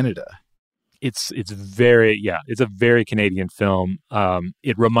 Canada, Canada. It's a very Canadian film.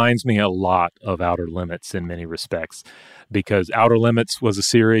 It reminds me a lot of Outer Limits in many respects, because Outer Limits was a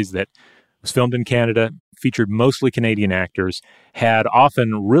series that was filmed in Canada, featured mostly Canadian actors, had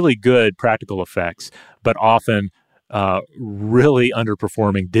often really good practical effects, but often really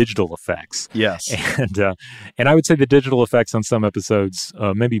underperforming digital effects. Yes. And I would say the digital effects on some episodes,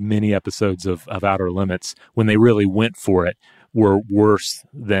 maybe many episodes of Outer Limits, when they really went for it, were worse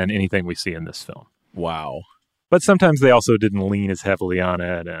than anything we see in this film. Wow. But sometimes they also didn't lean as heavily on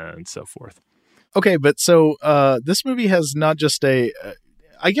it and so forth. Okay, but so this movie has not just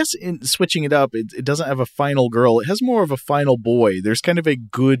I guess in switching it up, it doesn't have a final girl. It has more of a final boy. There's kind of a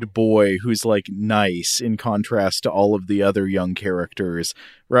good boy who's like nice in contrast to all of the other young characters,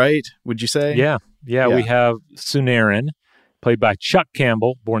 right? Would you say? Yeah. We have Sunarin, played by Chuck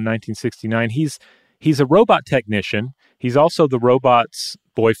Campbell, born 1969. He's a robot technician. He's also the robot's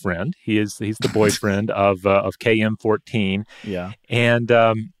boyfriend. He's the boyfriend of KM-14. Yeah. And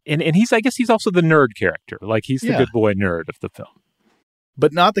he's, I guess he's also the nerd character. Like he's the good boy nerd of the film.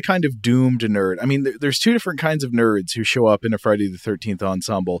 But not the kind of doomed nerd. I mean, there's two different kinds of nerds who show up in a Friday the 13th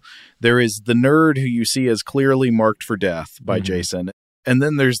ensemble. There is the nerd who you see as clearly marked for death by Jason. And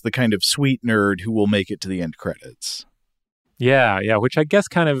then there's the kind of sweet nerd who will make it to the end credits. Yeah, which I guess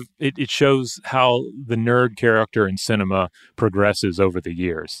kind of it shows how the nerd character in cinema progresses over the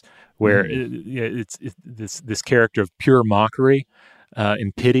years, where it's this character of pure mockery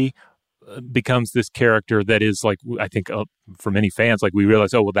and pity becomes this character that is like, I think for many fans, like we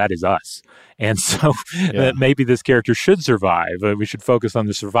realize, oh, well, that is us. And so that maybe this character should survive. We should focus on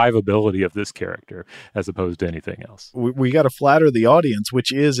the survivability of this character as opposed to anything else. We got to flatter the audience,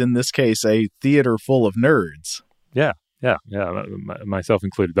 which is in this case a theater full of nerds. Yeah, myself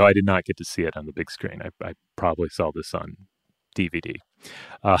included, though I did not get to see it on the big screen. I probably saw this on DVD.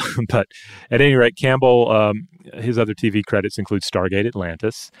 But at any rate, Campbell, his other TV credits include Stargate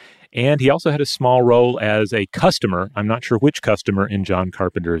Atlantis, and he also had a small role as a customer, I'm not sure which customer, in John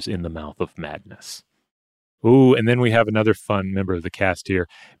Carpenter's In the Mouth of Madness. Ooh, and then we have another fun member of the cast here.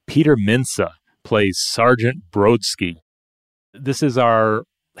 Peter Mensah plays Sergeant Brodsky. This is our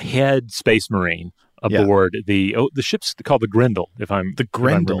head space marine aboard the ship's called the Grendel, the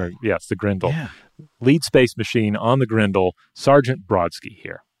Grendel. Yes, the Grendel. Yeah. Lead space machine on the Grendel, Sergeant Brodsky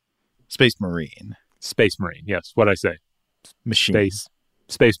here. Space Marine. Yes, what'd I say? Machine.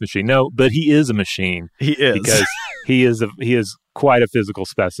 Space machine. No, but he is a machine. He is. Because he is quite a physical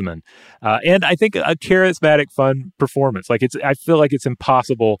specimen. And I think a charismatic, fun performance. I feel like it's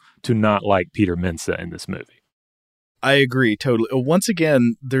impossible to not like Peter Mensah in this movie. I agree, totally. Once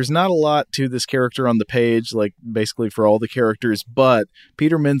again, there's not a lot to this character on the page, like basically for all the characters, but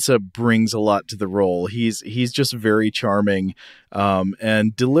Peter Mensah brings a lot to the role. He's just very charming,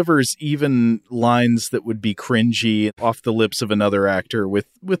 and delivers even lines that would be cringy off the lips of another actor with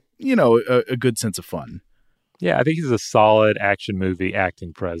a good sense of fun. Yeah, I think he's a solid action movie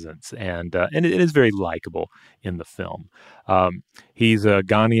acting presence, and it is very likable in the film. He's a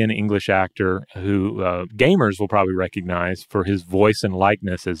Ghanaian English actor who gamers will probably recognize for his voice and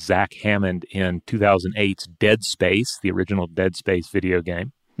likeness as Zach Hammond in 2008's Dead Space, the original Dead Space video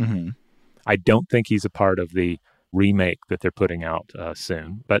game. Mm-hmm. I don't think he's a part of the remake that they're putting out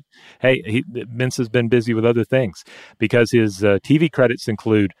soon. But hey, Mensah's been busy with other things because his TV credits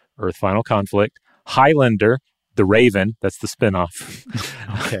include Earth Final Conflict, Highlander, The Raven, that's the spinoff.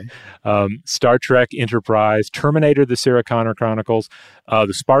 Okay. Star Trek Enterprise, Terminator, The Sarah Connor Chronicles,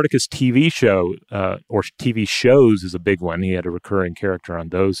 the Spartacus TV show, or TV shows is a big one. He had a recurring character on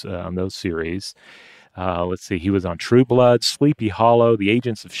those series. Let's see, he was on True Blood, Sleepy Hollow, The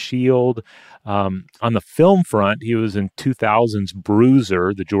Agents of S.H.I.E.L.D. On the film front, he was in 2000's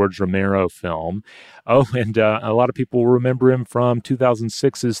Bruiser, the George Romero film. Oh, and a lot of people will remember him from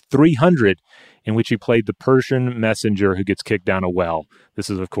 2006's 300, in which he played the Persian messenger who gets kicked down a well.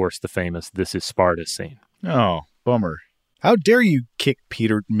 This is, of course, the famous This Is Sparta scene. Oh, bummer. How dare you kick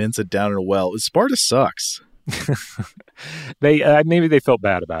Peter Mensah down in a well? Sparta sucks. Maybe they felt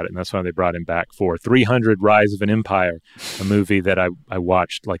bad about it, and that's why they brought him back for 300 Rise of an Empire, a movie that I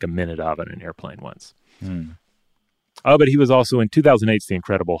watched like a minute of in an airplane once. Oh, but he was also in 2008's The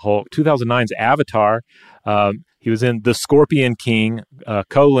Incredible Hulk, 2009's Avatar. He was in The Scorpion King,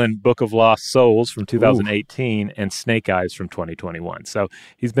 Book of Lost Souls from 2018, Ooh. And Snake Eyes from 2021. So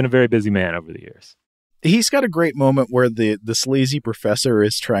he's been a very busy man over the years. He's got a great moment where the sleazy professor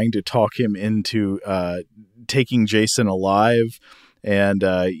is trying to talk him into taking Jason alive. And,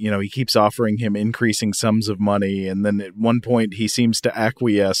 he keeps offering him increasing sums of money. And then at one point he seems to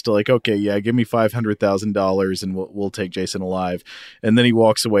acquiesce to like, okay, yeah, give me $500,000 and we'll take Jason alive. And then he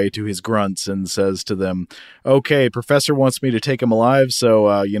walks away to his grunts and says to them, okay, professor wants me to take him alive. So,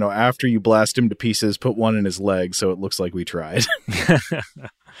 after you blast him to pieces, put one in his leg. So it looks like we tried.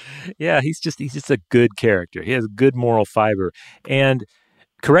 Yeah, he's just a good character. He has good moral fiber. And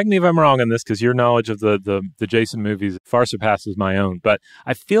correct me if I'm wrong on this, because your knowledge of the Jason movies far surpasses my own. But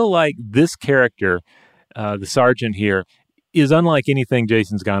I feel like this character, the sergeant here, is unlike anything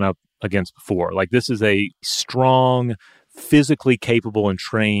Jason's gone up against before. Like, this is a strong, physically capable and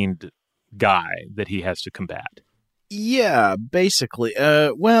trained guy that he has to combat. Yeah, basically.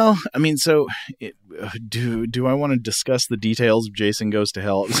 Well, I mean, so do I want to discuss the details of Jason Goes to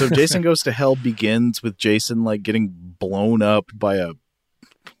Hell? So Jason Goes to Hell begins with Jason like getting blown up by a,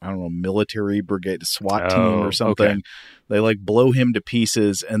 I don't know, military brigade, SWAT team or something. Okay. They like blow him to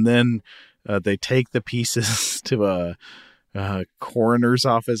pieces, and then they take the pieces to a coroner's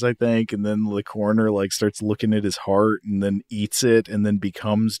office, I think, and then the coroner like starts looking at his heart and then eats it and then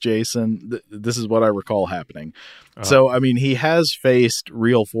becomes Jason. This is what I recall happening. So, I mean, he has faced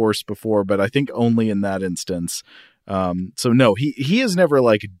real force before, but I think only in that instance. So no, he has never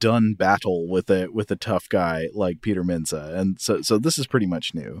like done battle with a tough guy like Peter Mensah, and so this is pretty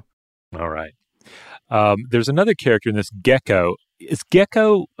much new. All right. There's another character in this, Gecko. Is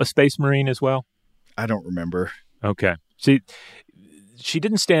Gecko a Space Marine as well? I don't remember. Okay. She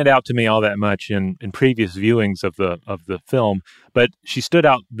didn't stand out to me all that much in previous viewings of the film, but she stood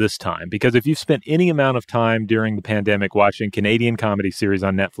out this time because if you've spent any amount of time during the pandemic watching Canadian comedy series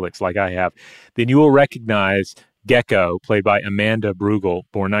on Netflix like I have, then you will recognize Gecko, played by Amanda Brugel,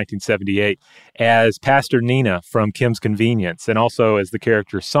 born 1978, as Pastor Nina from Kim's Convenience, and also as the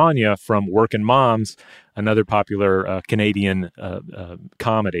character Sonia from Workin' Moms, another popular Canadian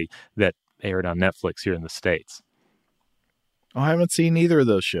comedy that aired on Netflix here in the States. Oh, I haven't seen either of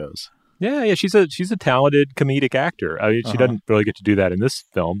those shows. Yeah, she's a talented comedic actor. I mean, she doesn't really get to do that in this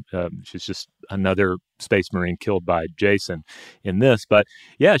film. She's just another Space Marine killed by Jason in this. But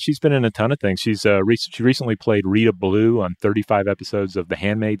yeah, she's been in a ton of things. She recently played Rita Blue on 35 episodes of The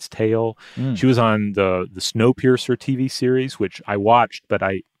Handmaid's Tale. She was on the Snowpiercer TV series, which I watched, but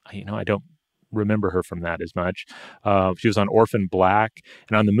I don't remember her from that as much. She was on Orphan Black,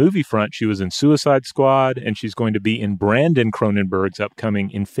 and on the movie front, she was in Suicide Squad, and she's going to be in Brandon Cronenberg's upcoming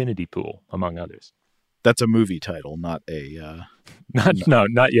Infinity Pool, among others. That's a movie title, not a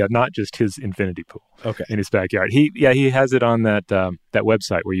not just his Infinity Pool. Okay, in his backyard. He has it on that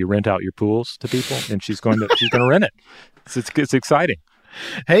website where you rent out your pools to people, and she's going to rent it. It's exciting.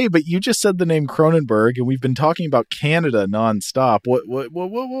 Hey, but you just said the name Cronenberg, and we've been talking about Canada nonstop.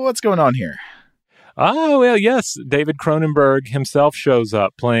 What's going on here? Oh, well, yes. David Cronenberg himself shows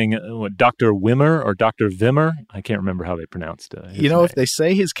up playing Dr. Wimmer or Dr. Vimmer. I can't remember how they pronounced it. You know, name. If they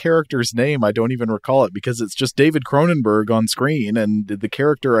say his character's name, I don't even recall it because it's just David Cronenberg on screen, and the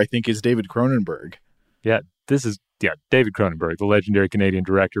character, I think, is David Cronenberg. Yeah, David Cronenberg, the legendary Canadian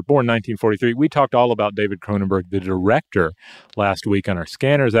director, born 1943. We talked all about David Cronenberg, the director, last week on our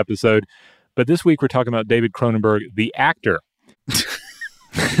Scanners episode, but this week we're talking about David Cronenberg, the actor.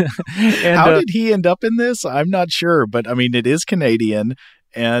 And, how did he end up in this? I'm not sure, but I mean, it is Canadian,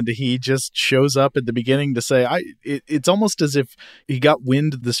 and he just shows up at the beginning to say, it's almost as if he got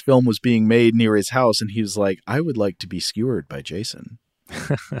wind this film was being made near his house, and he was like, I would like to be skewered by Jason.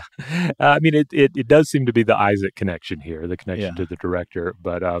 I mean, it does seem to be the Isaac connection here, the connection to the director,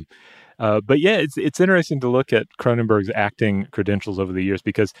 but yeah, it's interesting to look at Cronenberg's acting credentials over the years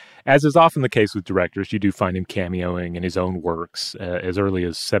because, as is often the case with directors, you do find him cameoing in his own works as early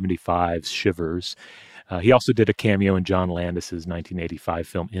as 75's Shivers. He also did a cameo in John Landis's 1985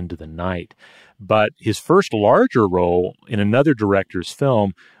 film Into the Night. But his first larger role in another director's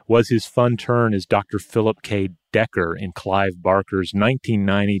film was his fun turn as Dr. Philip K. Decker in Clive Barker's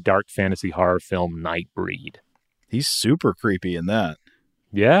 1990 dark fantasy horror film Nightbreed. He's super creepy in that.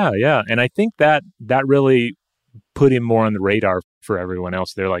 Yeah. And I think that really put him more on the radar for everyone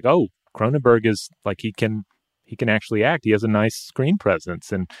else. They're like, oh, Cronenberg is like, he can actually act. He has a nice screen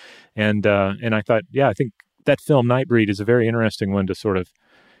presence. And I thought, I think that film Nightbreed is a very interesting one to sort of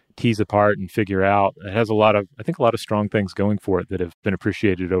tease apart and figure out. It has a lot of strong things going for it that have been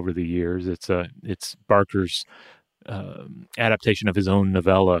appreciated over the years. It's Barker's adaptation of his own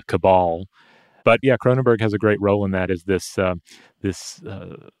novella Cabal. But yeah, Cronenberg has a great role in that as this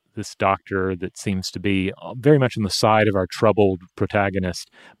doctor that seems to be very much on the side of our troubled protagonist,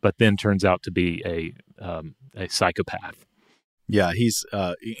 but then turns out to be a psychopath. Yeah, he's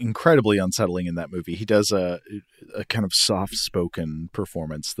incredibly unsettling in that movie. He does a kind of soft-spoken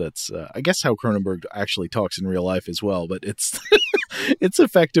performance that's, I guess, how Cronenberg actually talks in real life as well, but it's it's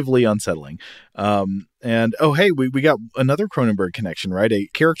effectively unsettling. And, oh, hey, we got another Cronenberg connection, right? A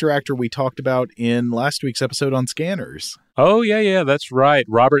character actor we talked about in last week's episode on Scanners. Oh, yeah, that's right.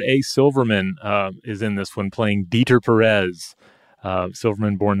 Robert A. Silverman is in this one playing Dieter Perez.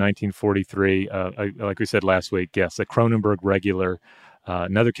 Silverman, born 1943, like we said last week, yes, a Cronenberg regular,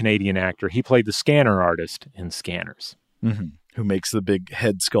 another Canadian actor. He played the scanner artist in Scanners. Mm-hmm. Who makes the big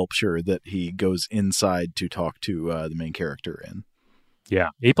head sculpture that he goes inside to talk to the main character in. Yeah,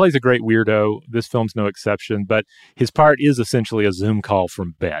 he plays a great weirdo. This film's no exception, but his part is essentially a Zoom call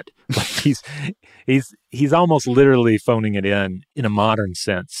from bed. Like he's almost literally phoning it in a modern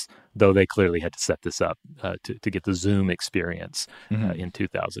sense, though they clearly had to set this up to get the Zoom experience in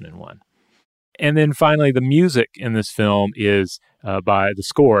 2001. And then finally, the music in this film is by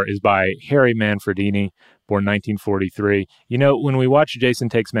Harry Manfredini, born 1943. You know, when we watch Jason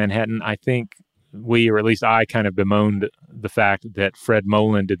Takes Manhattan, I think we, or at least I, kind of bemoaned the fact that Fred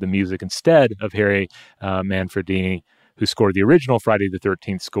Molan did the music instead of Harry Manfredini, who scored the original Friday the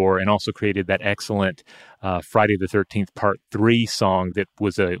 13th score and also created that excellent Friday the 13th Part 3 song that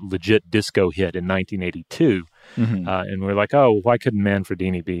was a legit disco hit in 1982. And we're like, oh, why couldn't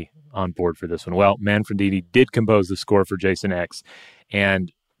Manfredini be on board for this one? Well, Manfredini did compose the score for Jason X, and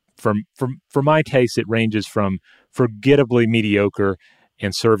for my taste, it ranges from forgettably mediocre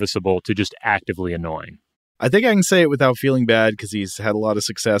and serviceable to just actively annoying. I think I can say it without feeling bad because he's had a lot of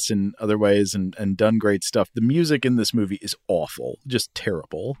success in other ways and done great stuff. The music in this movie is awful, just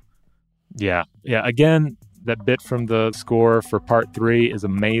terrible. Yeah. Again, that bit from the score for Part 3 is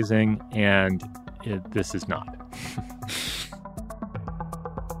amazing, and this is not.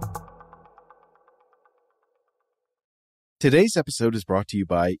 Today's episode is brought to you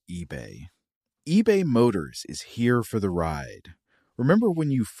by eBay. eBay Motors is here for the ride. Remember when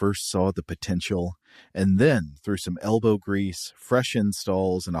you first saw the potential? And then, through some elbow grease, fresh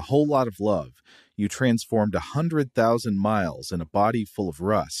installs, and a whole lot of love, you transformed 100,000 miles and a body full of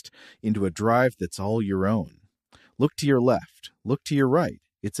rust into a drive that's all your own. Look to your left. Look to your right.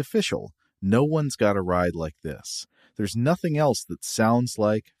 It's official. No one's got a ride like this. There's nothing else that sounds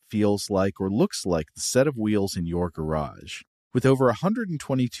like, feels like, or looks like the set of wheels in your garage. With over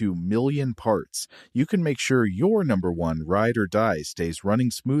 122 million parts, you can make sure your number one ride or die stays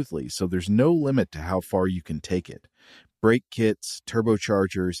running smoothly, so there's no limit to how far you can take it. Brake kits,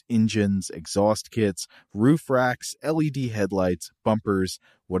 turbochargers, engines, exhaust kits, roof racks, LED headlights, bumpers,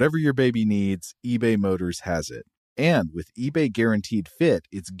 whatever your baby needs, eBay Motors has it. And with eBay Guaranteed Fit,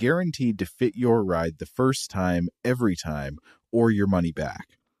 it's guaranteed to fit your ride the first time, every time, or your money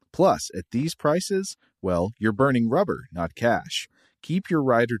back. Plus, at these prices, well, you're burning rubber, not cash. Keep your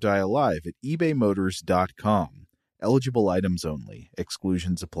ride or die alive at ebaymotors.com. Eligible items only.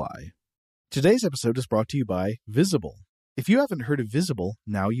 Exclusions apply. Today's episode is brought to you by Visible. If you haven't heard of Visible,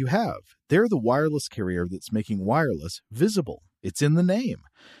 now you have. They're the wireless carrier that's making wireless visible. It's in the name.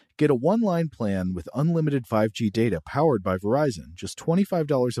 Get a one-line plan with unlimited 5G data powered by Verizon, just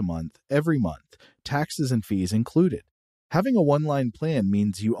 $25 a month, every month, taxes and fees included. Having a one-line plan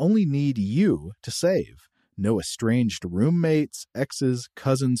means you only need you to save. No estranged roommates, exes,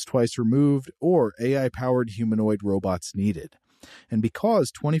 cousins twice removed, or AI-powered humanoid robots needed. And because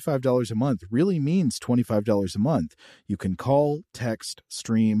 $25 a month really means $25 a month, you can call, text,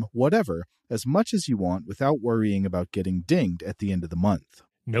 stream, whatever, as much as you want without worrying about getting dinged at the end of the month.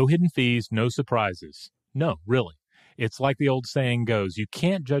 No hidden fees, no surprises. No, really. It's like the old saying goes, you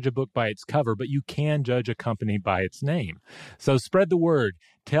can't judge a book by its cover, but you can judge a company by its name. So spread the word.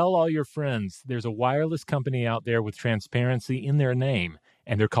 Tell all your friends there's a wireless company out there with transparency in their name,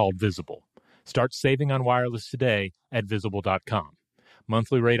 and they're called Visible. Start saving on wireless today at Visible.com.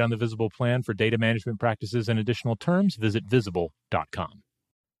 Monthly rate on the Visible plan for data management practices and additional terms, visit Visible.com.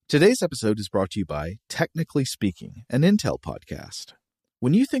 Today's episode is brought to you by Technically Speaking, an Intel podcast.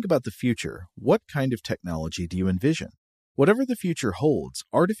 When you think about the future, what kind of technology do you envision? Whatever the future holds,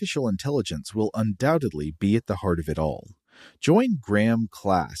 artificial intelligence will undoubtedly be at the heart of it all. Join Graham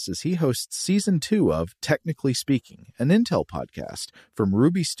Class as he hosts Season 2 of Technically Speaking, an Intel podcast from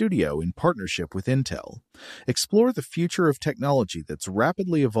Ruby Studio in partnership with Intel. Explore the future of technology that's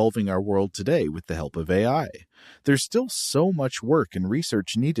rapidly evolving our world today with the help of AI. There's still so much work and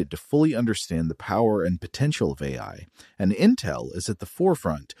research needed to fully understand the power and potential of AI, and Intel is at the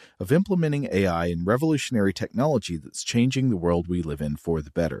forefront of implementing AI in revolutionary technology that's changing the world we live in for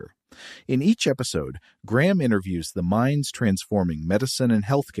the better. In each episode, Graham interviews the minds transforming medicine and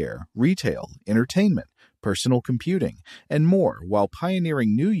healthcare, retail, entertainment, personal computing, and more while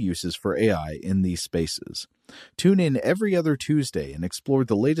pioneering new uses for AI in these spaces. Tune in every other Tuesday and explore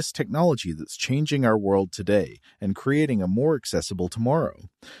the latest technology that's changing our world today and creating a more accessible tomorrow.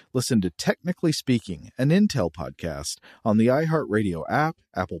 Listen to Technically Speaking, an Intel podcast on the iHeartRadio app,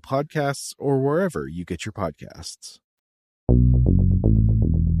 Apple Podcasts, or wherever you get your podcasts.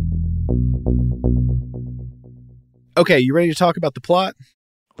 Okay, you ready to talk about the plot?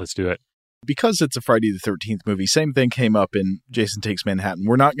 Let's do it. Because it's a Friday the 13th movie, same thing came up in Jason Takes Manhattan.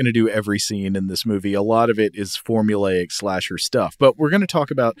 We're not going to do every scene in this movie. A lot of it is formulaic slasher stuff, but we're going to talk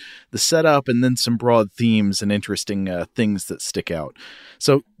about the setup and then some broad themes and interesting things that stick out.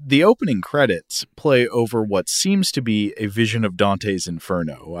 So the opening credits play over what seems to be a vision of Dante's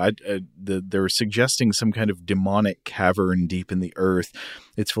Inferno. They're suggesting some kind of demonic cavern deep in the earth.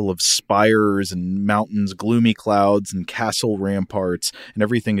 It's full of spires and mountains, gloomy clouds and castle ramparts, and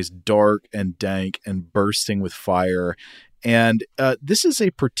everything is dark and dank and bursting with fire. And this is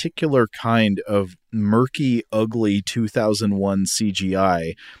a particular kind of murky, ugly 2001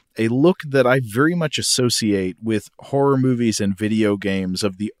 CGI, a look that I very much associate with horror movies and video games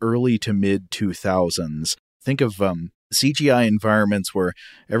of the early to mid 2000s. Think of CGI environments where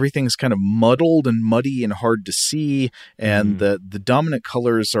everything's kind of muddled and muddy and hard to see, and the dominant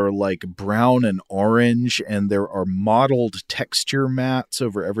colors are like brown and orange, and there are mottled texture mats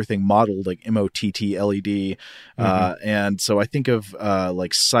over everything, mottled like MOTTLED. And so I think of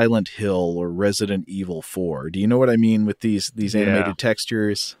like Silent Hill or Resident Evil 4. Do you know what I mean with these animated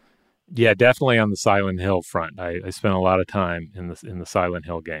textures? Yeah, definitely on the Silent Hill front. I spent a lot of time in the Silent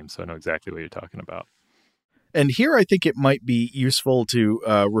Hill game, so I know exactly what you're talking about. And here I think it might be useful to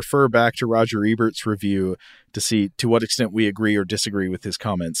refer back to Roger Ebert's review to see to what extent we agree or disagree with his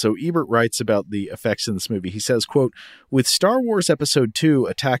comments. So Ebert writes about the effects in this movie. He says, quote, "With Star Wars Episode II,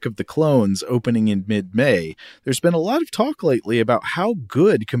 Attack of the Clones opening in mid-May, there's been a lot of talk lately about how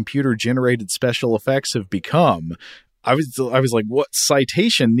good computer-generated special effects have become." I was like, what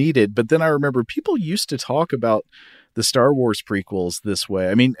citation needed? But then I remember people used to talk about the Star Wars prequels this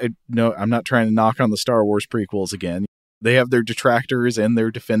way. I mean, no, I'm not trying to knock on the Star Wars prequels again. They have their detractors and their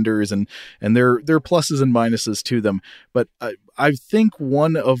defenders, and their pluses and minuses to them. But I think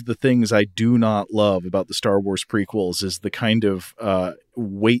one of the things I do not love about the Star Wars prequels is the kind of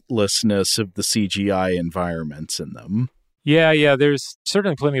weightlessness of the CGI environments in them. Yeah. There's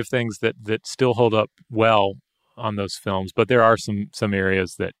certainly plenty of things that still hold up well on those films, but there are some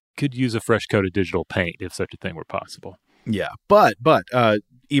areas that could use a fresh coat of digital paint if such a thing were possible. Yeah, but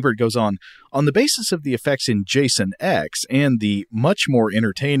Ebert goes on the basis of the effects in Jason X and the much more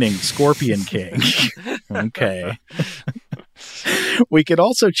entertaining Scorpion King. Okay. We could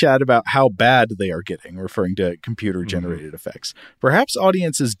also chat about how bad they are getting, referring to computer-generated effects. Perhaps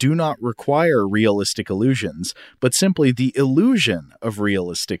audiences do not require realistic illusions, but simply the illusion of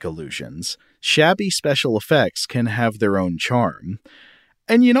realistic illusions. Shabby special effects can have their own charm.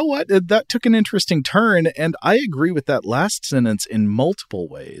 And you know what? That took an interesting turn, and I agree with that last sentence in multiple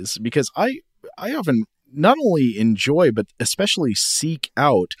ways, because I often not only enjoy, but especially seek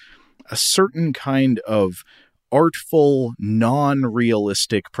out a certain kind of artful,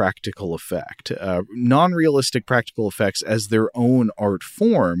 non-realistic practical effect, non-realistic practical effects as their own art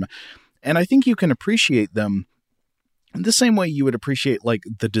form. And I think you can appreciate them in the same way you would appreciate like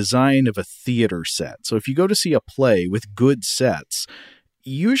the design of a theater set. So if you go to see a play with good sets,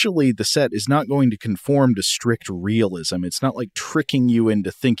 usually the set is not going to conform to strict realism. It's not like tricking you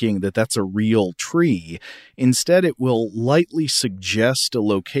into thinking that that's a real tree. Instead, it will lightly suggest a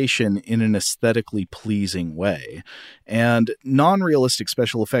location in an aesthetically pleasing way. And non-realistic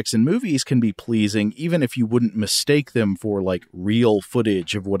special effects in movies can be pleasing even if you wouldn't mistake them for like real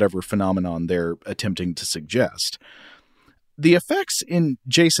footage of whatever phenomenon they're attempting to suggest. The effects in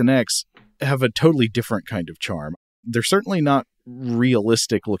Jason X have a totally different kind of charm. They're certainly not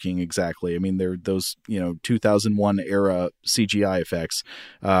realistic looking exactly. I mean, they're those, 2001 era CGI effects.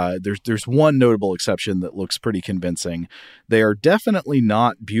 There's one notable exception that looks pretty convincing. They are definitely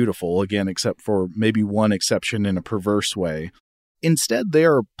not beautiful, again, except for maybe one exception in a perverse way. Instead, they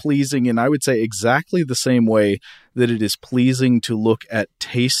are pleasing in, I would say, exactly the same way that it is pleasing to look at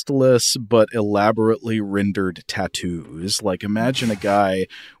tasteless but elaborately rendered tattoos. Like, imagine a guy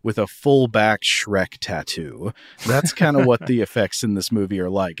with a full back Shrek tattoo. That's kind of what the effects in this movie are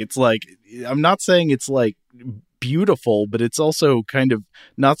like. It's like, I'm not saying it's like beautiful, but it's also kind of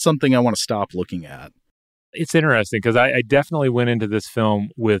not something I want to stop looking at. It's interesting because I definitely went into this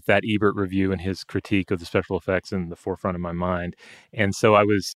film with that Ebert review and his critique of the special effects in the forefront of my mind. And so I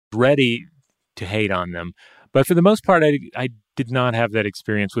was ready to hate on them. But for the most part, I did not have that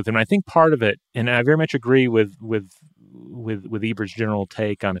experience with them. I think part of it, and I very much agree with Ebert's general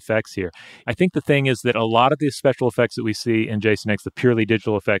take on effects here. I think the thing is that a lot of the special effects that we see in Jason X, the purely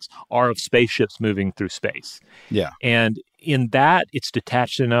digital effects, are of spaceships moving through space. Yeah. And in that, it's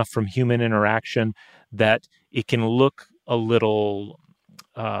detached enough from human interaction that it can look a little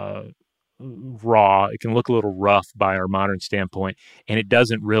raw. It can look a little rough by our modern standpoint, and it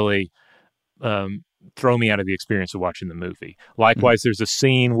doesn't really throw me out of the experience of watching the movie. Likewise, there's a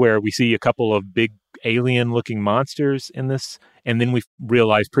scene where we see a couple of big alien-looking monsters in this, and then we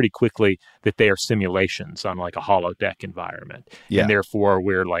realize pretty quickly that they are simulations on like a holodeck environment. Yeah. And therefore,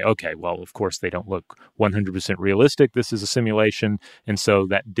 we're like, okay, well, of course, they don't look 100% realistic. This is a simulation, and so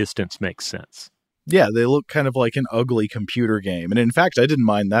that distance makes sense. Yeah, they look kind of like an ugly computer game. And in fact, I didn't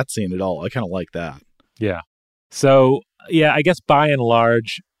mind that scene at all. I kind of like that. Yeah. So, yeah, I guess by and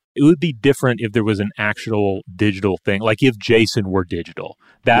large, it would be different if there was an actual digital thing. Like if Jason were digital,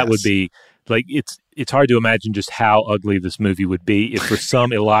 that would be like, it's hard to imagine just how ugly this movie would be if for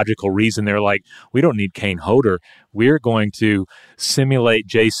some illogical reason they're like, we don't need Kane Hodder. We're going to simulate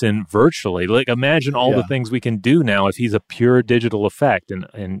Jason virtually. Like imagine all the things we can do now if he's a pure digital effect.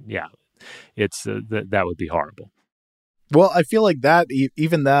 And yeah, it's that would be horrible. Well, I feel like that,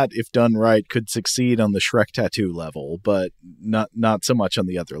 even that, if done right, could succeed on the Shrek tattoo level, but not so much on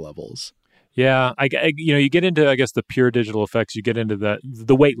the other levels. Yeah, you get into, I guess, the pure digital effects. You get into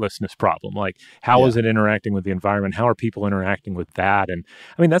the weightlessness problem. Like, how is it interacting with the environment? How are people interacting with that? And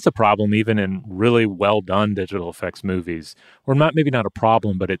I mean, that's a problem even in really well done digital effects movies, or maybe not a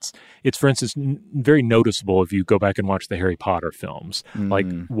problem, but it's for instance very noticeable if you go back and watch the Harry Potter films. Like,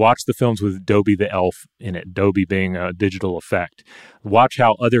 watch the films with Dobby the elf in it. Dobby being a digital effect. Watch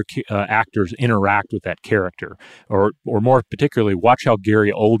how other actors interact with that character, or more particularly, watch how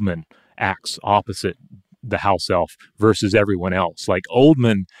Gary Oldman acts opposite the house elf versus everyone else. Like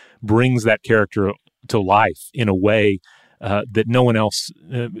Oldman brings that character to life in a way that no one else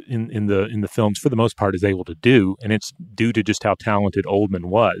in the films, for the most part, is able to do, and it's due to just how talented Oldman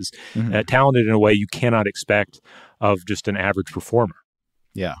was. Talented in a way you cannot expect of just an average performer.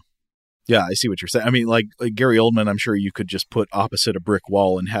 Yeah. Yeah, I see what you're saying. I mean, like Gary Oldman, I'm sure you could just put opposite a brick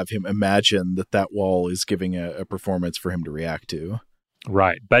wall and have him imagine that wall is giving a performance for him to react to.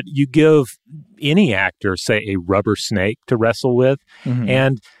 Right. But you give any actor, say, a rubber snake to wrestle with,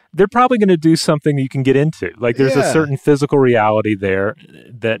 and they're probably going to do something you can get into. Like there's a certain physical reality there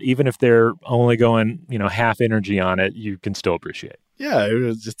that even if they're only going, half energy on it, you can still appreciate. Yeah,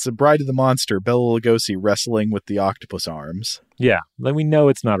 it's a Bride of the Monster, Bela Lugosi wrestling with the octopus arms. Yeah, like we know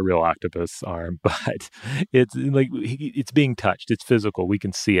it's not a real octopus arm, but it's like it's being touched. It's physical. We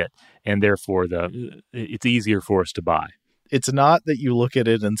can see it, and therefore it's easier for us to buy. It's not that you look at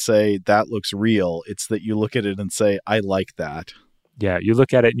it and say, that looks real. It's that you look at it and say, I like that. Yeah, you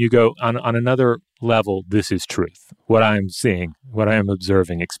look at it and you go, on another level, this is truth. What I'm seeing, what I am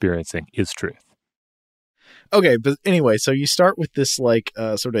observing, experiencing is truth. Okay, but anyway, so you start with this like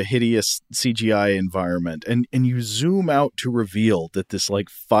sort of hideous CGI environment, and you zoom out to reveal that this like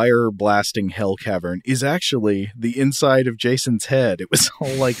fire blasting hell cavern is actually the inside of Jason's head. It was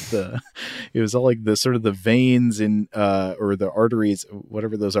all like the sort of the veins in or the arteries,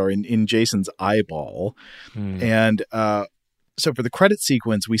 whatever those are, in Jason's eyeball, and so for the credit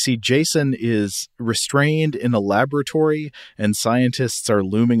sequence, we see Jason is restrained in a laboratory and scientists are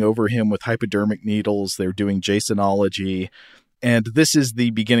looming over him with hypodermic needles. They're doing Jasonology. And this is the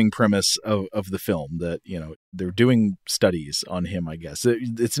beginning premise of the film, that, they're doing studies on him, I guess.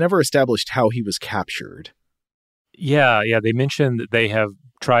 It's never established how he was captured. Yeah. They mentioned that they have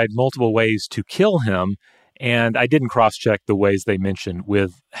tried multiple ways to kill him. And I didn't cross-check the ways they mentioned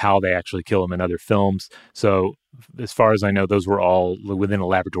with how they actually kill him in other films. So as far as I know, those were all within a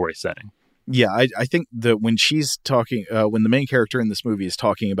laboratory setting. Yeah, I think that when she's talking, when the main character in this movie is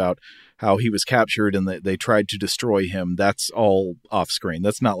talking about how he was captured and that they tried to destroy him, that's all off screen.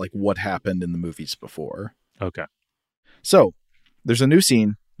 That's not like what happened in the movies before. Okay. So there's a new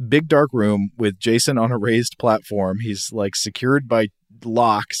scene, big dark room with Jason on a raised platform. He's like secured by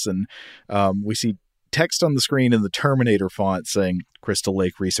locks, and we see text on the screen in the Terminator font saying Crystal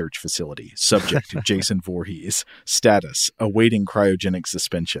Lake Research Facility, subject Jason Voorhees, status, awaiting cryogenic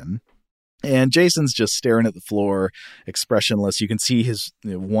suspension. And Jason's just staring at the floor, expressionless. You can see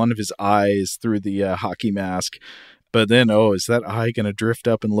one of his eyes through the hockey mask. But then, is that eye going to drift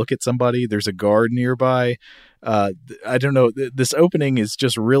up and look at somebody? There's a guard nearby. I don't know. This opening is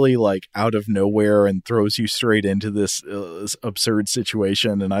just really like out of nowhere and throws you straight into this absurd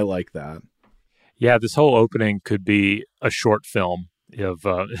situation. And I like that. Yeah, this whole opening could be a short film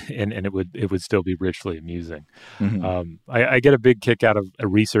and it would still be richly amusing. I get a big kick out of a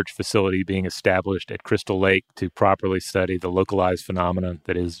research facility being established at Crystal Lake to properly study the localized phenomenon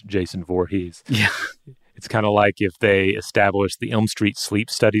that is Jason Voorhees. Yeah. It's kind of like if they established the Elm Street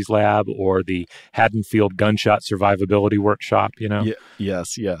Sleep Studies Lab or the Haddonfield Gunshot Survivability Workshop, Yeah,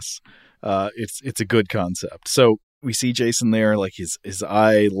 yes. It's a good concept. So we see Jason there, like his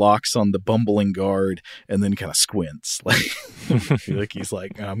eye locks on the bumbling guard and then kind of squints. Like he's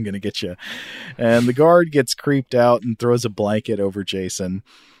like, I'm going to get you. And the guard gets creeped out and throws a blanket over Jason.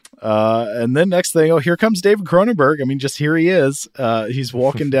 And then next thing, here comes David Cronenberg. I mean, just here he is. He's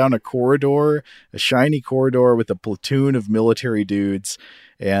walking down a corridor, a shiny corridor with a platoon of military dudes.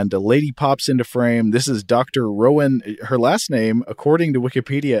 And a lady pops into frame. This is Dr. Rowan. Her last name, according to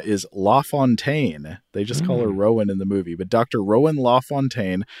Wikipedia, is LaFontaine. They just call her Rowan in the movie. But Dr. Rowan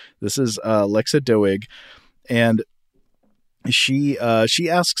LaFontaine, this is Lexa Doig. And she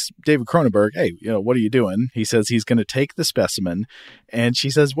asks David Cronenberg, hey, what are you doing? He says he's going to take the specimen. And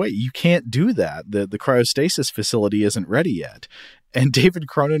she says, wait, you can't do that. The cryostasis facility isn't ready yet. And David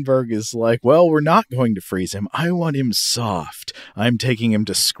Cronenberg is like, well, we're not going to freeze him. I want him soft. I'm taking him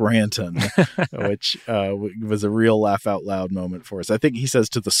to Scranton, which was a real laugh out loud moment for us. I think he says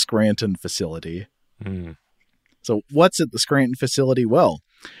to the Scranton facility. So what's at the Scranton facility? Well,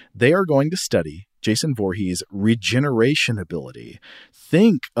 they are going to study Jason Voorhees' regeneration ability.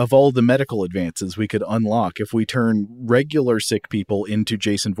 Think of all the medical advances we could unlock if we turn regular sick people into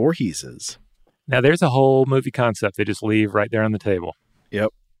Jason Voorheeses. Now, there's a whole movie concept they just leave right there on the table.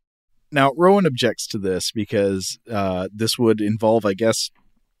 Yep. Now, Rowan objects to this because this would involve, I guess,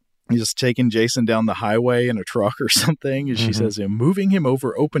 just taking Jason down the highway in a truck or something. And she says, moving him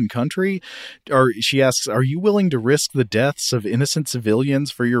over open country. Or she asks, are you willing to risk the deaths of innocent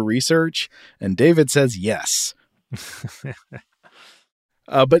civilians for your research? And David says, yes.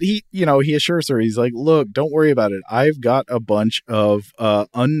 But he assures her, he's like, look, don't worry about it. I've got a bunch of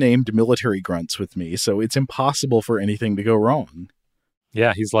unnamed military grunts with me, so it's impossible for anything to go wrong.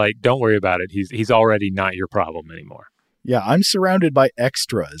 Yeah, he's like, don't worry about it. He's already not your problem anymore. Yeah, I'm surrounded by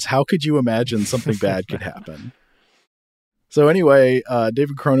extras. How could you imagine something bad could happen? So anyway,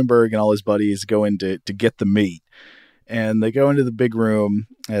 David Cronenberg and all his buddies go in to get the meat. And they go into the big room.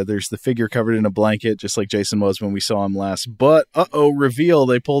 There's the figure covered in a blanket, just like Jason was when we saw him last. But, reveal,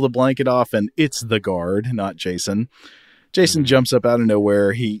 they pull the blanket off, and it's the guard, not Jason. Jason jumps up out of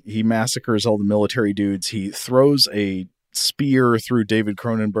nowhere. He massacres all the military dudes. He throws a spear through David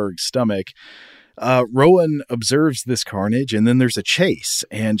Cronenberg's stomach. Rowan observes this carnage, and then there's a chase,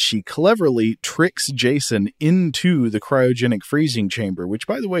 and she cleverly tricks Jason into the cryogenic freezing chamber, which,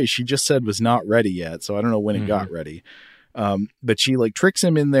 by the way, she just said was not ready yet, so I don't know when it got ready. But she tricks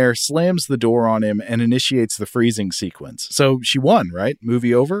him in there, slams the door on him, and initiates the freezing sequence. So she won, right?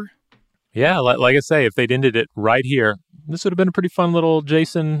 Movie over? Yeah, like I say, if they'd ended it right here, this would have been a pretty fun little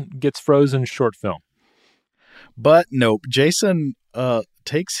Jason Gets Frozen short film. But nope, Jason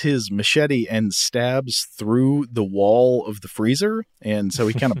takes his machete and stabs through the wall of the freezer. And so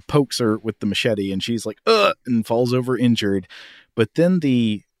he kind of pokes her with the machete, and she's like, and falls over injured. But then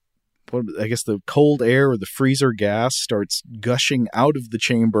the cold air or the freezer gas starts gushing out of the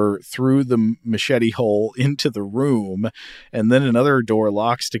chamber through the machete hole into the room. And then another door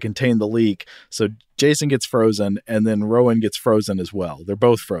locks to contain the leak. So Jason gets frozen, and then Rowan gets frozen as well. They're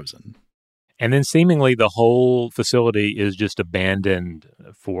both frozen. And then seemingly the whole facility is just abandoned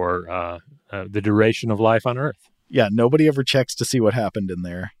for the duration of life on Earth. Yeah, nobody ever checks to see what happened in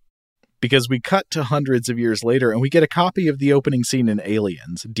there. Because we cut to hundreds of years later, and we get a copy of the opening scene in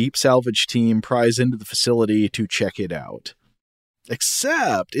Aliens. Deep salvage team pries into the facility to check it out.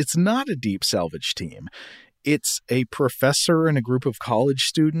 Except it's not a deep salvage team. It's a professor and a group of college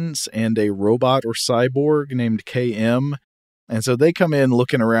students and a robot or cyborg named KM. And so they come in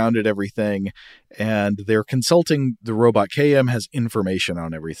looking around at everything, and they're consulting the robot. KM has information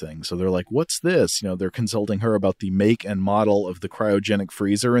on everything. So they're like, what's this? They're consulting her about the make and model of the cryogenic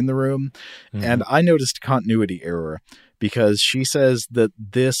freezer in the room. And I noticed continuity error because she says that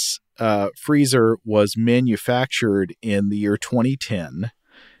this freezer was manufactured in the year 2010.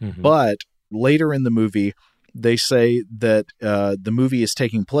 But later in the movie, they say that the movie is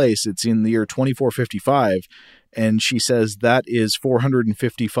taking place. It's in the year 2455. And she says that is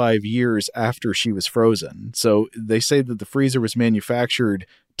 455 years after she was frozen. So they say that the freezer was manufactured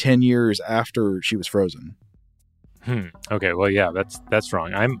 10 years after she was frozen. Okay, well, yeah, that's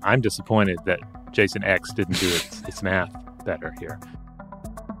wrong. I'm disappointed that Jason X didn't do its math better here.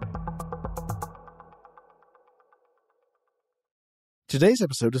 Today's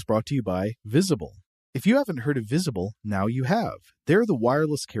episode is brought to you by Visible. If you haven't heard of Visible, now you have. They're the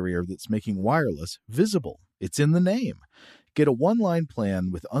wireless carrier that's making wireless visible. It's in the name. Get a one-line plan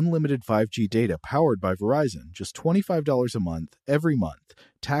with unlimited 5G data powered by Verizon, just $25 a month, every month,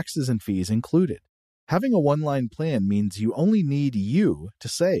 taxes and fees included. Having a one-line plan means you only need you to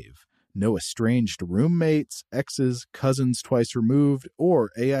save. No estranged roommates, exes, cousins twice removed,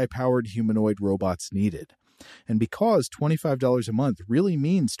 or AI-powered humanoid robots needed. And because $25 a month really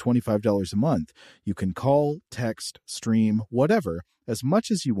means $25 a month, you can call, text, stream, whatever, as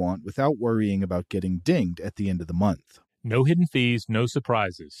much as you want without worrying about getting dinged at the end of the month. No hidden fees, no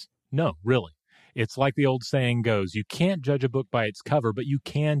surprises. No, really. It's like the old saying goes, you can't judge a book by its cover, but you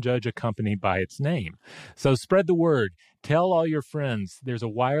can judge a company by its name. So spread the word. Tell all your friends there's a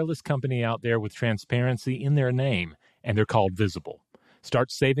wireless company out there with transparency in their name, and they're called Visible.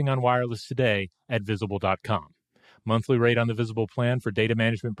 Start saving on wireless today at Visible.com. Monthly rate on the Visible plan for data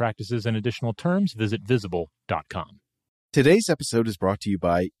management practices and additional terms, visit Visible.com. Today's episode is brought to you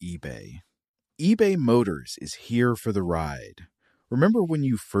by eBay. eBay Motors is here for the ride. Remember when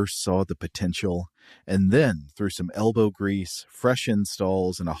you first saw the potential? And then, through some elbow grease, fresh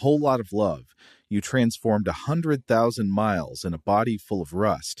installs, and a whole lot of love, you transformed 100,000 miles and a body full of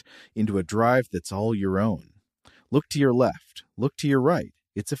rust into a drive that's all your own. Look to your left. Look to your right.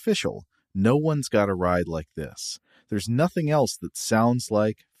 It's official. No one's got a ride like this. There's nothing else that sounds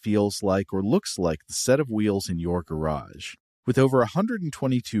like, feels like, or looks like the set of wheels in your garage. With over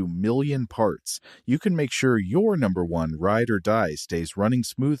 122 million parts, you can make sure your number one ride or die stays running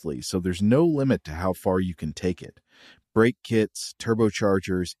smoothly, so there's no limit to how far you can take it. Brake kits,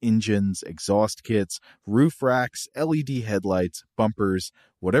 turbochargers, engines, exhaust kits, roof racks, LED headlights, bumpers,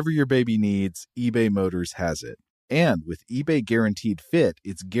 whatever your baby needs, eBay Motors has it. And with eBay Guaranteed Fit,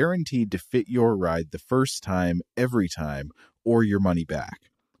 it's guaranteed to fit your ride the first time, every time, or your money back.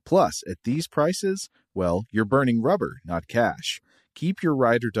 Plus, at these prices, well, you're burning rubber, not cash. Keep your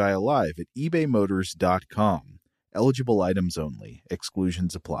ride or die alive at ebaymotors.com. Eligible items only.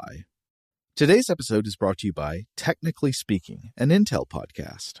 Exclusions apply. Today's episode is brought to you by Technically Speaking, an Intel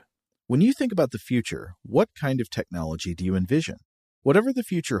podcast. When you think about the future, what kind of technology do you envision? Whatever the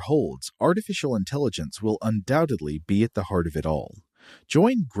future holds, artificial intelligence will undoubtedly be at the heart of it all.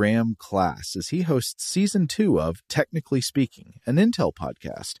 Join Graham Class as he hosts Season 2 of Technically Speaking, an Intel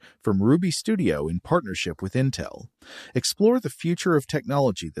podcast from Ruby Studio in partnership with Intel. Explore the future of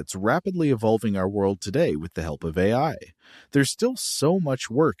technology that's rapidly evolving our world today with the help of AI. There's still so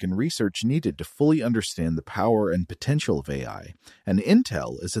much work and research needed to fully understand the power and potential of AI, and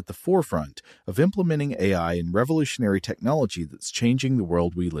Intel is at the forefront of implementing AI in revolutionary technology that's changing the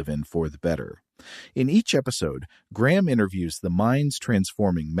world we live in for the better. In each episode, Graham interviews the minds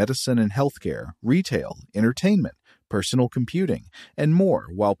transforming medicine and healthcare, retail, entertainment, personal computing, and more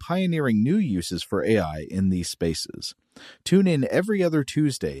while pioneering new uses for AI in these spaces. Tune in every other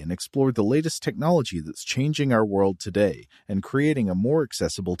Tuesday and explore the latest technology that's changing our world today and creating a more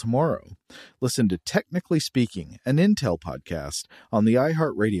accessible tomorrow. Listen to Technically Speaking, an Intel podcast on the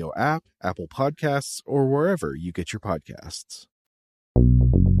iHeartRadio app, Apple Podcasts, or wherever you get your podcasts.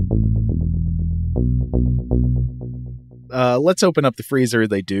 Let's open up the freezer.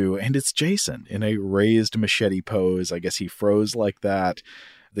 They do, and it's Jason in a raised machete pose. I guess he froze like that.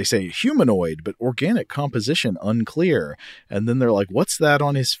 They say humanoid, but organic composition unclear. And then they're like, what's that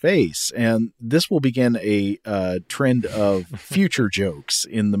on his face? And this will begin a trend of future jokes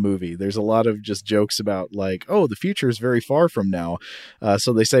in the movie. There's a lot of just jokes about like, oh, the future is very far from now.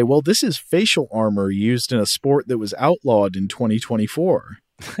 So they say, well, this is facial armor used in a sport that was outlawed in 2024.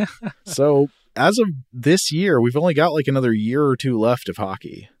 So as of this year, we've only got like another year or two left of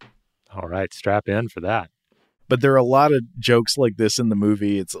hockey. All right, strap in for that. But there are a lot of jokes like this in the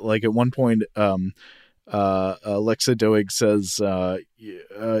movie. It's like at one point, Alexa Doig says,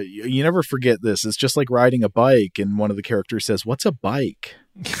 you never forget this. It's just like riding a bike. And one of the characters says, what's a bike?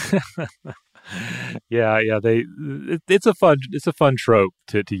 Yeah. It's a fun trope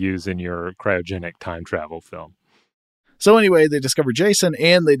to use in your cryogenic time travel film. So anyway, they discover Jason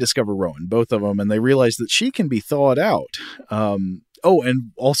and they discover Rowan, both of them, and they realize that she can be thawed out. And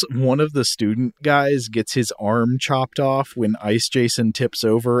also one of the student guys gets his arm chopped off when Ice Jason tips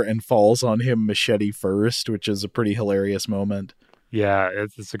over and falls on him machete first, which is a pretty hilarious moment. Yeah,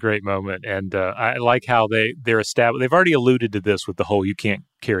 it's a great moment. And I like how they're established. They've already alluded to this with the whole you can't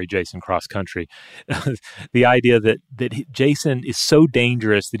carry Jason cross country. The idea that Jason is so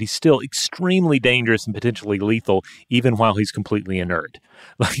dangerous that he's still extremely dangerous and potentially lethal, even while he's completely inert.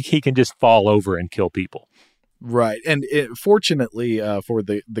 Like he can just fall over and kill people. Right. And fortunately for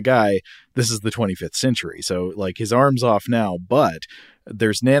the guy, this is the 25th century. So like his arm's off now, but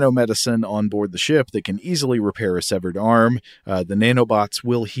there's nanomedicine on board the ship that can easily repair a severed arm. The nanobots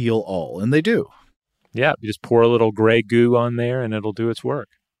will heal all, and they do. Yeah, you just pour a little gray goo on there and it'll do its work.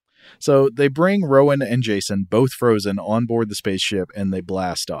 So they bring Rowan and Jason, both frozen, on board the spaceship, and they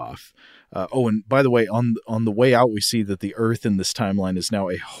blast off. And by the way, on the way out, we see that the Earth in this timeline is now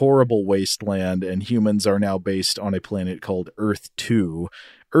a horrible wasteland, and humans are now based on a planet called Earth 2.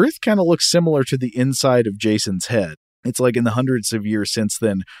 Earth kind of looks similar to the inside of Jason's head. It's like in the hundreds of years since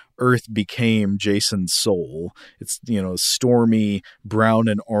then, Earth became Jason's soul. It's, stormy brown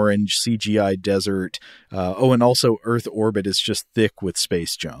and orange CGI desert. And also Earth orbit is just thick with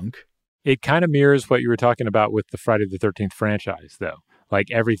space junk. It kind of mirrors what you were talking about with the Friday the 13th franchise, though.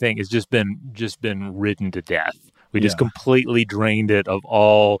 Like everything has just been ridden to death. We just completely drained it of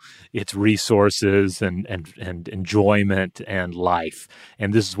all its resources and enjoyment and life.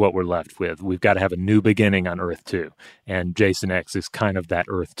 And this is what we're left with. We've got to have a new beginning on Earth 2. And Jason X is kind of that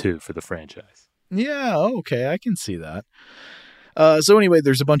Earth 2 for the franchise. Yeah, okay, I can see that. So anyway,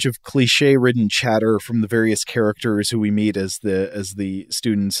 there's a bunch of cliche-ridden chatter from the various characters who we meet as the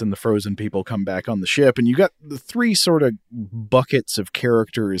students and the frozen people come back on the ship. And you got the three sort of buckets of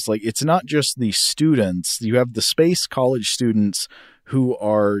characters. Like, it's not just the students. You have the space college students who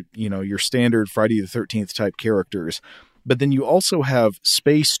are, your standard Friday the 13th type characters. But then you also have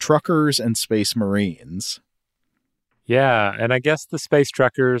space truckers and space marines. Yeah, and I guess the space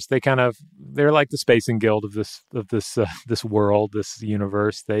truckers, they're like the spacing guild of this world, this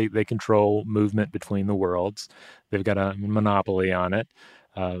universe. They control movement between the worlds. They've got a monopoly on it.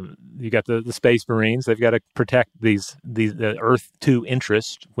 You got the space marines. They've got to protect the Earth 2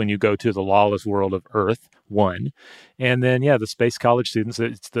 interest when you go to the lawless world of Earth 1. And then, the space college students,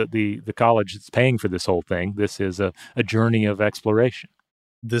 it's the college that's paying for this whole thing. This is a journey of exploration.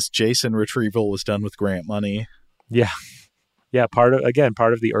 This Jason retrieval was done with grant money. Yeah. Part of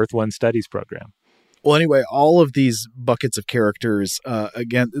the Earth 1 studies program. Well, anyway, all of these buckets of characters,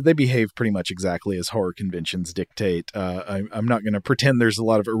 again, they behave pretty much exactly as horror conventions dictate. I'm not going to pretend there's a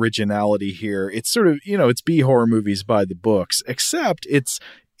lot of originality here. It's sort of, it's B-horror movies by the books, except it's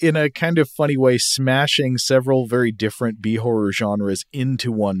in a kind of funny way smashing several very different B-horror genres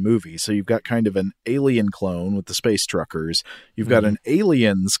into one movie. So you've got kind of an Alien clone with the space truckers. You've got an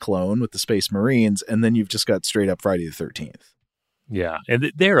Aliens clone with the space marines. And then you've just got straight up Friday the 13th. Yeah.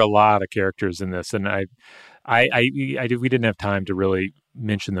 And there are a lot of characters in this. And we didn't have time to really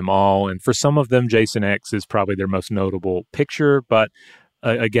mention them all. And for some of them, Jason X is probably their most notable picture. But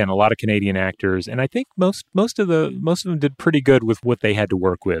again, a lot of Canadian actors, and I think most of them did pretty good with what they had to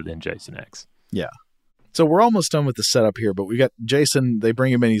work with in Jason X. Yeah. So we're almost done with the setup here, but we got Jason. They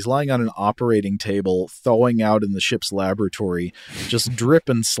bring him in. He's lying on an operating table, thawing out in the ship's laboratory, just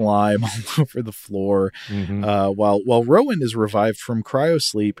dripping slime all over the floor. Mm-hmm. While Rowan is revived from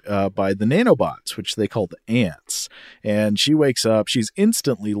cryosleep by the nanobots, which they call the ants. And she wakes up. She's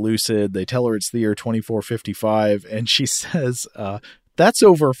instantly lucid. They tell her it's the year 2455, and she says, "That's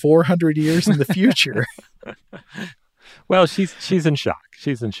over 400 years in the future." Well, she's in shock.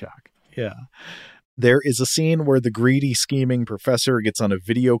 She's in shock. Yeah. There is a scene where the greedy, scheming professor gets on a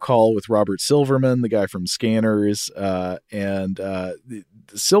video call with Robert Silverman, the guy from Scanners, and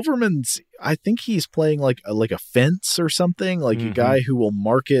Silverman's, I think he's playing like a fence or something, like a guy who will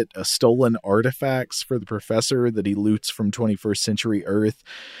market stolen artifacts for the professor that he loots from 21st century Earth.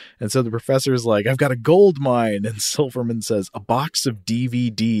 And so the professor's like, "I've got a gold mine." And Silverman says, "A box of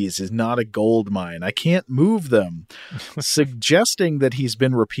DVDs is not a gold mine. I can't move them," suggesting that he's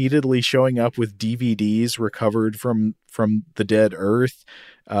been repeatedly showing up with DVDs recovered from the dead Earth.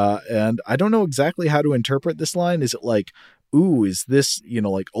 And I don't know exactly how to interpret this line. Is it like, ooh, is this,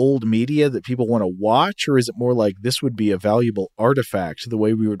 like old media that people want to watch? Or is it more like this would be a valuable artifact the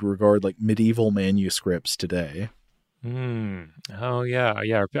way we would regard like medieval manuscripts today? Oh, yeah.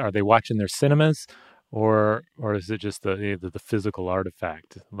 Yeah. Are they watching their cinemas or is it just the physical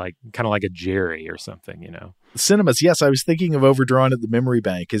artifact, like kind of like a Jerry or something, Cinemas. Yes. I was thinking of Overdrawn at the Memory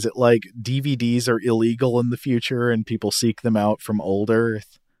Bank. Is it like DVDs are illegal in the future and people seek them out from old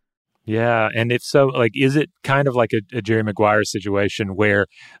Earth? Yeah, and if so, like, is it kind of like a Jerry Maguire situation where,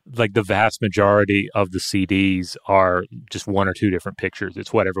 like, the vast majority of the CDs are just one or two different pictures?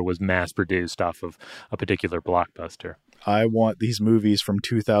 It's whatever was mass-produced off of a particular blockbuster. I want these movies from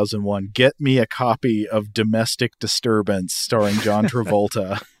 2001. Get me a copy of Domestic Disturbance starring John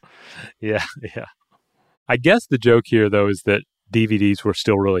Travolta. Yeah. I guess the joke here, though, is that DVDs were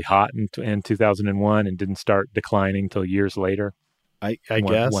still really hot in 2001 and didn't start declining till years later. I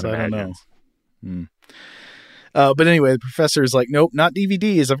guess. I don't know. But anyway, the professor is like, "Nope, not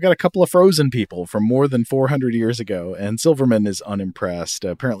DVDs. I've got a couple of frozen people from more than 400 years ago." And Silverman is unimpressed.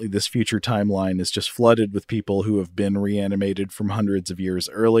 Apparently, this future timeline is just flooded with people who have been reanimated from hundreds of years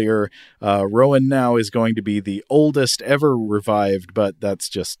earlier. Rowan now is going to be the oldest ever revived, but that's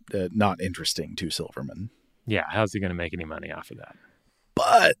just not interesting to Silverman. Yeah, how's he going to make any money off of that?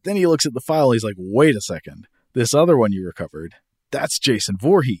 But then he looks at the file. He's like, "Wait a second. This other one you recovered, That's Jason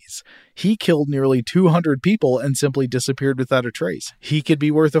Voorhees. He killed nearly 200 people and simply disappeared without a trace. He could be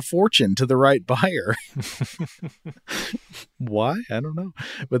worth a fortune to the right buyer. Why? I don't know.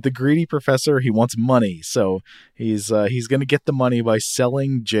 But the greedy professor, he wants money. So he's going to get the money by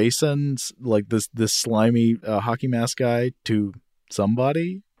selling Jason's, like this slimy hockey mask guy to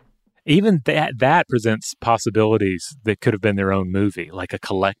somebody. Even that presents possibilities that could have been their own movie, like a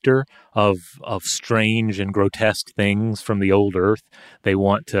collector of strange and grotesque things from the old Earth. They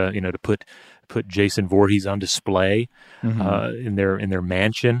want to put Jason Voorhees on display in their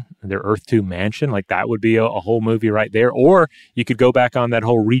mansion, their Earth 2 mansion. Like that would be a whole movie right there. Or you could go back on that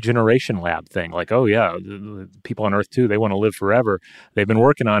whole regeneration lab thing. Like, oh yeah, the people on Earth 2, they want to live forever. They've been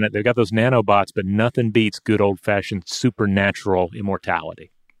working on it. They've got those nanobots, but nothing beats good old fashioned supernatural immortality.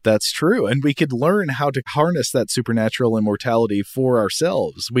 That's true. And we could learn how to harness that supernatural immortality for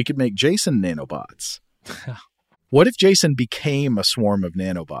ourselves. We could make Jason nanobots. What if Jason became a swarm of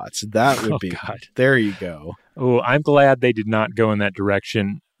nanobots? That would be... God. There you go. Oh, I'm glad they did not go in that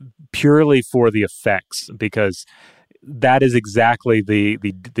direction purely for the effects, because that is exactly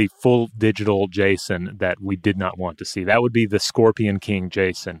the full digital Jason that we did not want to see. That would be the Scorpion King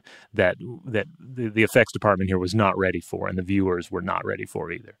Jason that the effects department here was not ready for, and the viewers were not ready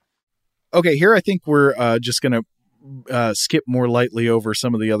for either. Okay, here I think we're just going to skip more lightly over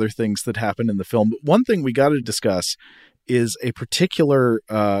some of the other things that happen in the film. But one thing we got to discuss is a particular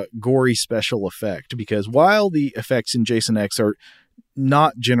gory special effect, because while the effects in Jason X are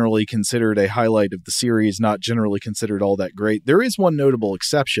not generally considered a highlight of the series, not generally considered all that great, there is one notable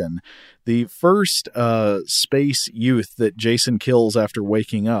exception. The first space youth that Jason kills after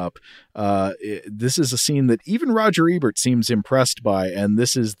waking up, this is a scene that even Roger Ebert seems impressed by, and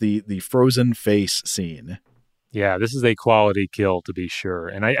this is the frozen face scene. Yeah, this is a quality kill, to be sure.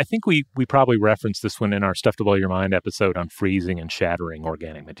 And I think we probably referenced this one in our Stuff to Blow Your Mind episode on freezing and shattering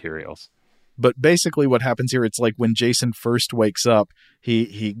organic materials. But basically what happens here, it's like when Jason first wakes up,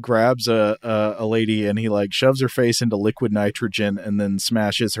 he grabs a lady and he like shoves her face into liquid nitrogen and then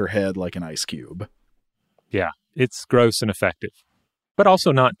smashes her head like an ice cube. Yeah, it's gross and effective, but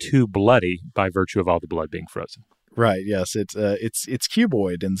also not too bloody by virtue of all the blood being frozen. Right. Yes. It's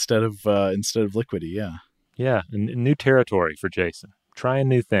cuboid instead of liquidy. Yeah. Yeah. And new territory for Jason, trying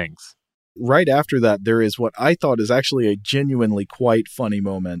new things. Right after that, there is what I thought is actually a genuinely quite funny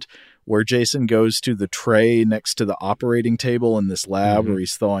moment where Jason goes to the tray next to the operating table in this lab where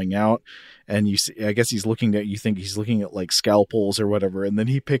he's thawing out. And you see, I guess you think he's looking at like scalpels or whatever. And then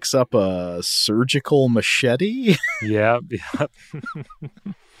he picks up a surgical machete. Yeah.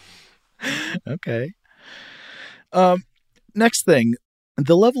 Okay. Next thing.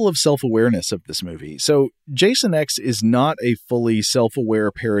 The level of self-awareness of this movie. So Jason X is not a fully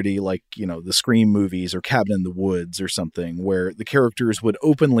self-aware parody like, the Scream movies or Cabin in the Woods or something, where the characters would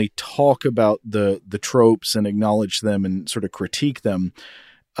openly talk about the tropes and acknowledge them and sort of critique them.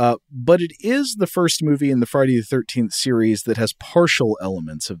 But it is the first movie in the Friday the 13th series that has partial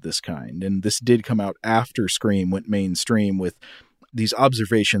elements of this kind. And this did come out after Scream went mainstream with these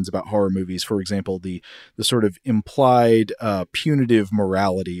observations about horror movies. For example, the sort of implied punitive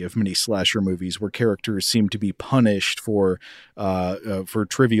morality of many slasher movies where characters seem to be punished for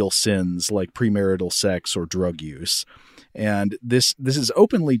trivial sins like premarital sex or drug use. And this is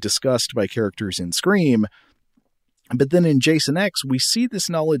openly discussed by characters in Scream. But then in Jason X, we see this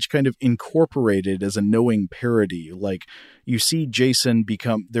knowledge kind of incorporated as a knowing parody. Like you see Jason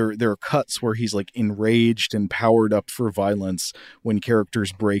become, there are cuts where he's like enraged and powered up for violence when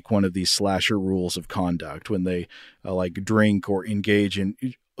characters break one of these slasher rules of conduct, when they like drink or engage in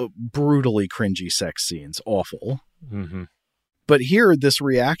brutally cringy sex scenes. Awful. Mm-hmm. But here, this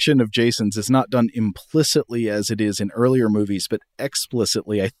reaction of Jason's is not done implicitly as it is in earlier movies, but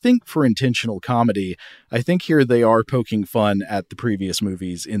explicitly, I think, for intentional comedy. I think here they are poking fun at the previous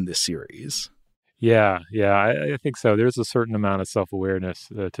movies in this series. Yeah, I think so. There's a certain amount of self-awareness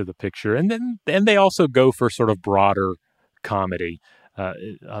to the picture. And they also go for sort of broader comedy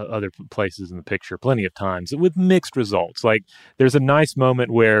other places in the picture plenty of times with mixed results. Like there's a nice moment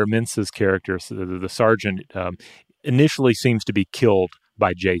where Mintza's character, the sergeant, initially seems to be killed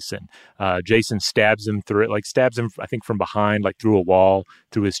by Jason. Jason stabs him, I think from behind, like through a wall,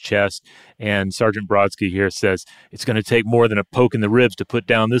 through his chest. And Sergeant Brodsky here says, it's going to take more than a poke in the ribs to put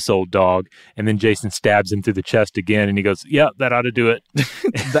down this old dog. And then Jason stabs him through the chest again. And he goes, yeah, that ought to do it.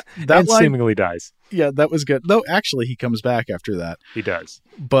 that and line, seemingly dies. Yeah, that was good. Though actually he comes back after that. He does.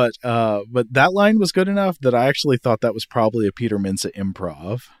 But that line was good enough that I actually thought that was probably a Peter Mintza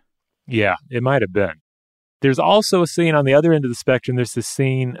improv. Yeah, it might have been. There's also a scene on the other end of the spectrum. There's this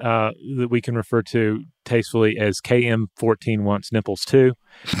scene that we can refer to tastefully as KM14 wants nipples too,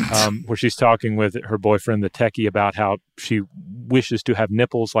 where she's talking with her boyfriend, the techie, about how she wishes to have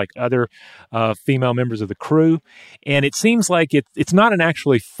nipples like other female members of the crew. And it seems like it's not an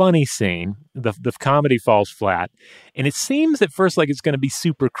actually funny scene. The comedy falls flat. And it seems at first like it's going to be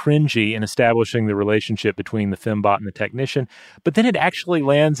super cringy in establishing the relationship between the fembot and the technician. But then it actually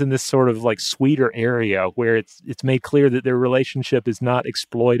lands in this sort of like sweeter area where it's made clear that their relationship is not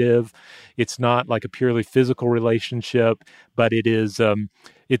exploitive. It's not like a purely physical relationship, but it is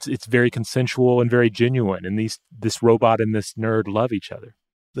it's very consensual and very genuine. And this robot and this nerd love each other.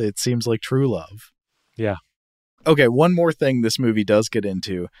 It seems like true love. Yeah. Okay, one more thing this movie does get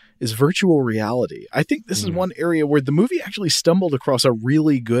into is virtual reality. I think this is one area where the movie actually stumbled across a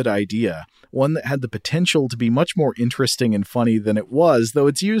really good idea, one that had the potential to be much more interesting and funny than it was, though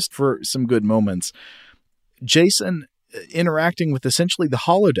it's used for some good moments. Jason interacting with essentially the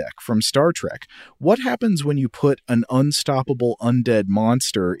holodeck from Star Trek. What happens when you put an unstoppable undead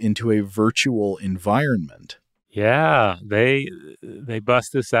monster into a virtual environment? Yeah, they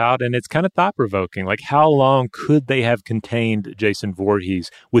bust this out, and it's kind of thought-provoking. Like, how long could they have contained Jason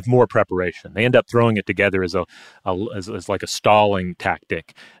Voorhees with more preparation? They end up throwing it together as like a stalling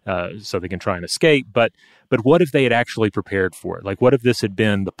tactic, so they can try and escape. But what if they had actually prepared for it? Like, what if this had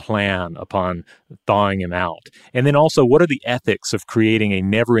been the plan upon thawing him out? And then also, what are the ethics of creating a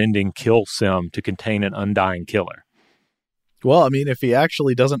never-ending kill sim to contain an undying killer? Well, I mean, if he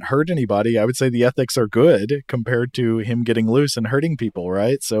actually doesn't hurt anybody, I would say the ethics are good compared to him getting loose and hurting people,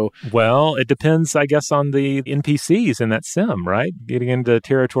 right? So, well, it depends, I guess, on the NPCs in that sim, right? Getting into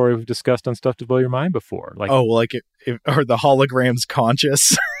territory we've discussed on Stuff to Blow Your Mind before. Like, are the holograms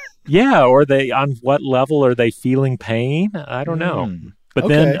conscious? Yeah, or on what level are they feeling pain? I don't know. But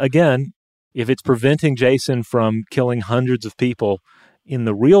then again, if it's preventing Jason from killing hundreds of people in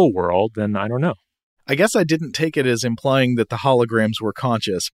the real world, then I don't know. I guess I didn't take it as implying that the holograms were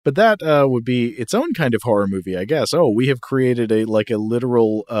conscious, but that would be its own kind of horror movie, I guess. Oh, we have created a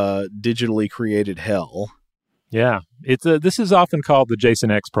literal digitally created hell. Yeah, this is often called the Jason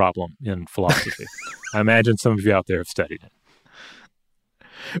X problem in philosophy. I imagine some of you out there have studied it.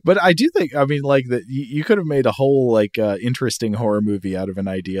 But I do think, I mean, like that you could have made a whole interesting horror movie out of an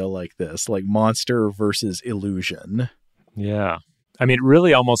idea like this, like monster versus illusion. Yeah. I mean, it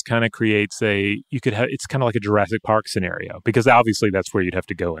really almost kind of creates it's kind of like a Jurassic Park scenario, because obviously that's where you'd have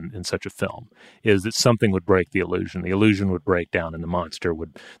to go in such a film, is that something would break the illusion. The illusion would break down and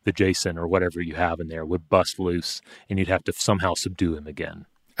the Jason or whatever you have in there would bust loose, and you'd have to somehow subdue him again.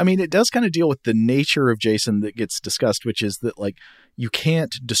 I mean, it does kind of deal with the nature of Jason that gets discussed, which is that, like, you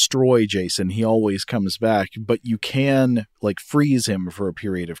can't destroy Jason. He always comes back, but you can, like, freeze him for a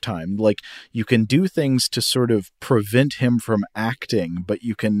period of time. Like, you can do things to sort of prevent him from acting, but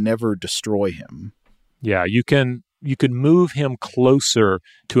you can never destroy him. Yeah, you can move him closer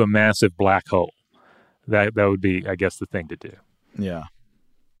to a massive black hole. That would be, I guess, the thing to do. Yeah.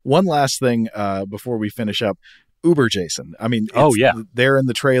 One last thing before we finish up. Uber Jason. I mean, there in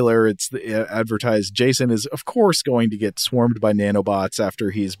the trailer, it's advertised. Jason is, of course, going to get swarmed by nanobots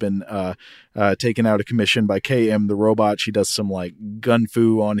after he's been taken out of commission by KM, the robot. She does some like gun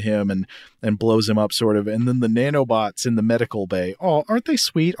fu on him and blows him up, sort of. And then the nanobots in the medical bay. Oh, aren't they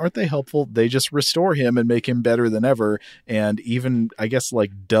sweet? Aren't they helpful? They just restore him and make him better than ever. And even, I guess,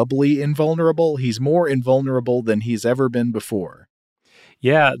 like doubly invulnerable. He's more invulnerable than he's ever been before.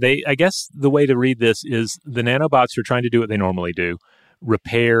 Yeah, I guess the way to read this is the nanobots are trying to do what they normally do,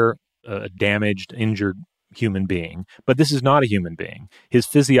 repair a damaged, injured human being. But this is not a human being. His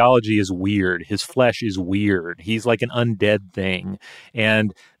physiology is weird. His flesh is weird. He's like an undead thing.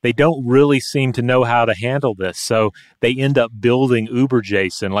 And they don't really seem to know how to handle this. So they end up building Uber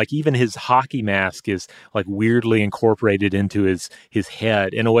Jason. Like even his hockey mask is like weirdly incorporated into his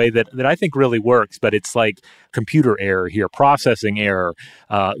head in a way that I think really works. But it's like computer error here, processing error.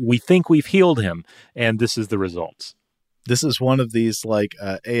 We think we've healed him. And this is the results. This is one of these like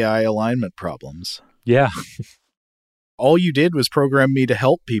AI alignment problems. Yeah. All you did was program me to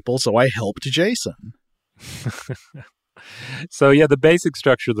help people, so I helped Jason. So, yeah, the basic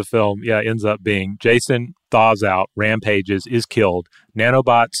structure of the film, ends up being Jason thaws out, rampages, is killed.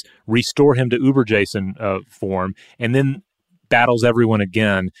 Nanobots restore him to Uber Jason form, and then battles everyone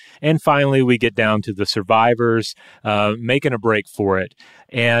again. And finally, we get down to the survivors making a break for it.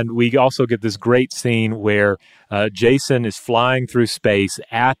 And we also get this great scene where Jason is flying through space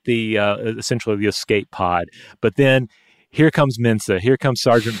at the essentially the escape pod. But then here comes Mensa, here comes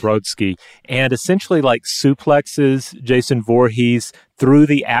Sergeant Brodsky, and essentially like suplexes Jason Voorhees through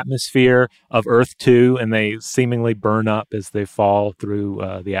the atmosphere of Earth 2, and they seemingly burn up as they fall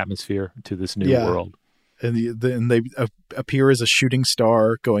through the atmosphere to this new world. And then they appear as a shooting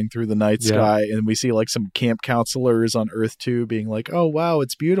star going through the night sky. And we see like some camp counselors on Earth 2 being like, oh, wow,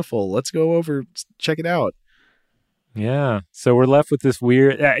 it's beautiful. Let's go over, check it out. Yeah. So we're left with this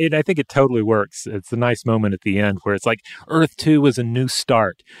weird, I think it totally works. It's a nice moment at the end where it's like Earth 2 was a new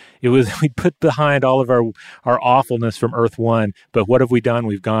start. We put behind all of our awfulness from Earth 1, but what have we done?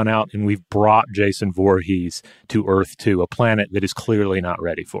 We've gone out and we've brought Jason Voorhees to Earth 2, a planet that is clearly not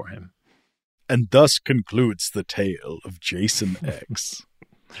ready for him. And thus concludes the tale of Jason X.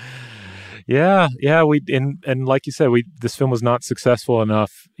 Yeah. And like you said, this film was not successful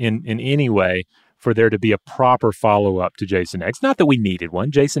enough in any way for there to be a proper follow-up to Jason X. Not that we needed one.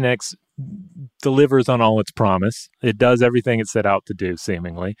 Jason X delivers on all its promise. It does everything it set out to do,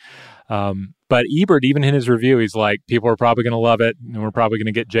 seemingly. But Ebert, even in his review, he's like, people are probably going to love it, and we're probably going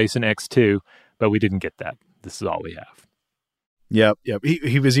to get Jason X 2, but we didn't get that. This is all we have. Yep.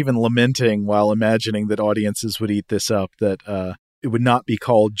 He was even lamenting while imagining that audiences would eat this up, that it would not be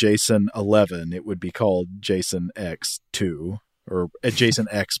called Jason 11. It would be called Jason X 2 or Jason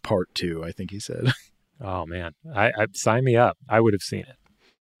X Part 2, I think he said. Oh, man. I sign me up. I would have seen it.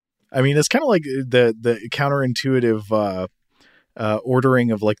 I mean, it's kind of like the counterintuitive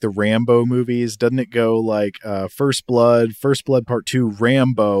ordering of like the Rambo movies. Doesn't it go like First Blood Part 2,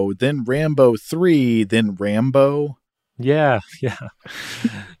 Rambo, then Rambo 3, then Rambo? Yeah.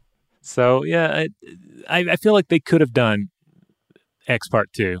 So, yeah, I feel like they could have done X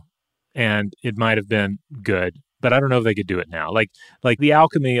Part 2, and it might have been good, but I don't know if they could do it now. Like the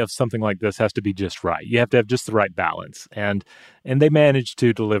alchemy of something like this has to be just right. You have to have just the right balance, and they managed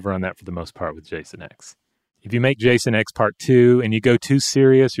to deliver on that for the most part with Jason X. If you make Jason X Part 2 and you go too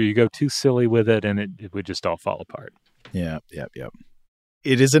serious or you go too silly with it, and it would just all fall apart. Yeah.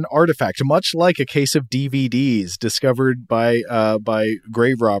 It is an artifact, much like a case of DVDs discovered by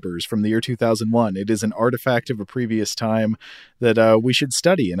grave robbers from the year 2001. It is an artifact of a previous time that we should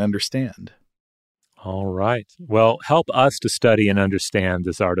study and understand. All right. Well, help us to study and understand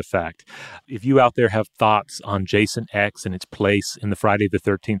this artifact. If you out there have thoughts on Jason X and its place in the Friday the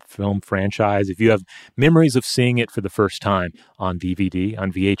 13th film franchise, if you have memories of seeing it for the first time on DVD,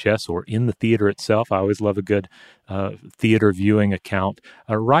 on VHS, or in the theater itself, I always love a good theater viewing account.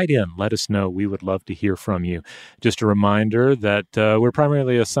 Write in. Let us know. We would love to hear from you. Just a reminder that we're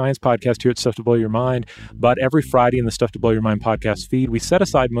primarily a science podcast here at Stuff to Blow Your Mind, but every Friday in the Stuff to Blow Your Mind podcast feed, we set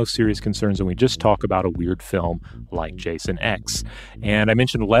aside most serious concerns and we just talk about a weird film like Jason X. And I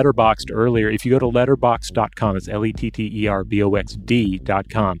mentioned Letterboxd earlier. If you go to letterboxd.com, it's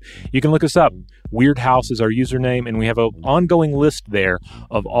letterboxd.com, you can look us up. Weird House is our username, and we have an ongoing list there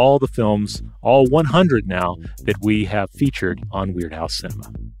of all the films, all 100 now, that we have featured on Weird House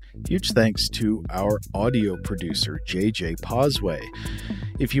Cinema. Huge thanks to our audio producer, JJ Posway.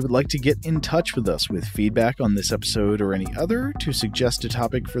 If you would like to get in touch with us with feedback on this episode or any other, to suggest a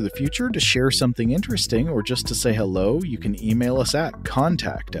topic for the future, to share something interesting, or just to say hello, you can email us at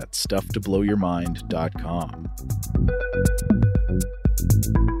contact@stufftoblowyourmind.com.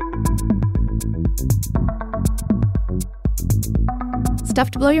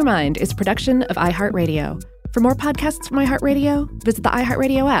 Stuff to Blow Your Mind is a production of iHeartRadio. For more podcasts from iHeartRadio, visit the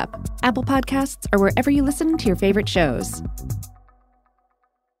iHeartRadio app, Apple Podcasts, or wherever you listen to your favorite shows.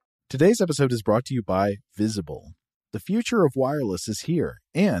 Today's episode is brought to you by Visible. The future of wireless is here,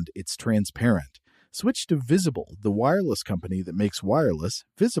 and it's transparent. Switch to Visible, the wireless company that makes wireless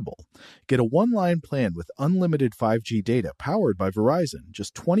visible. Get a one-line plan with unlimited 5G data powered by Verizon,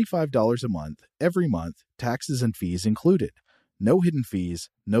 just $25 a month, every month, taxes and fees included. No hidden fees,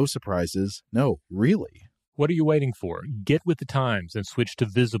 no surprises, no, really. What are you waiting for? Get with the times and switch to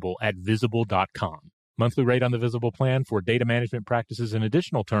Visible at Visible.com. Monthly rate on the Visible plan. For data management practices and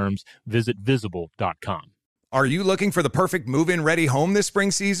additional terms, visit Visible.com. Are you looking for the perfect move-in ready home this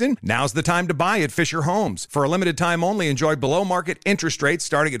spring season? Now's the time to buy at Fisher Homes. For a limited time only, enjoy below-market interest rates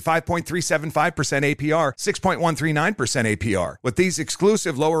starting at 5.375% APR, 6.139% APR. With these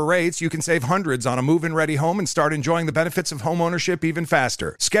exclusive lower rates, you can save hundreds on a move-in ready home and start enjoying the benefits of home ownership even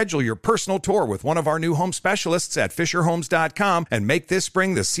faster. Schedule your personal tour with one of our new home specialists at FisherHomes.com and make this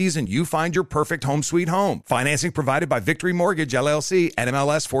spring the season you find your perfect home sweet home. Financing provided by Victory Mortgage, LLC,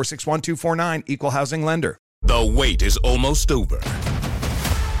 NMLS 461249, Equal Housing Lender. The wait is almost over.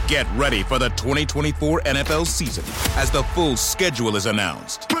 Get ready for the 2024 NFL season as the full schedule is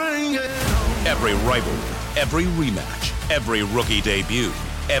announced. Bring it on. Every rivalry, every rematch, every rookie debut,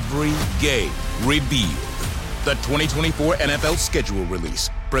 every game revealed. The 2024 NFL schedule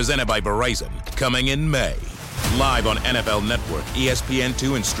release, presented by Verizon, coming in May. Live on NFL Network,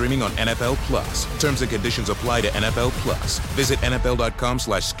 ESPN2, and streaming on NFL Plus. Terms and conditions apply to NFL Plus. Visit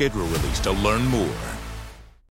NFL.com/schedule release to learn more.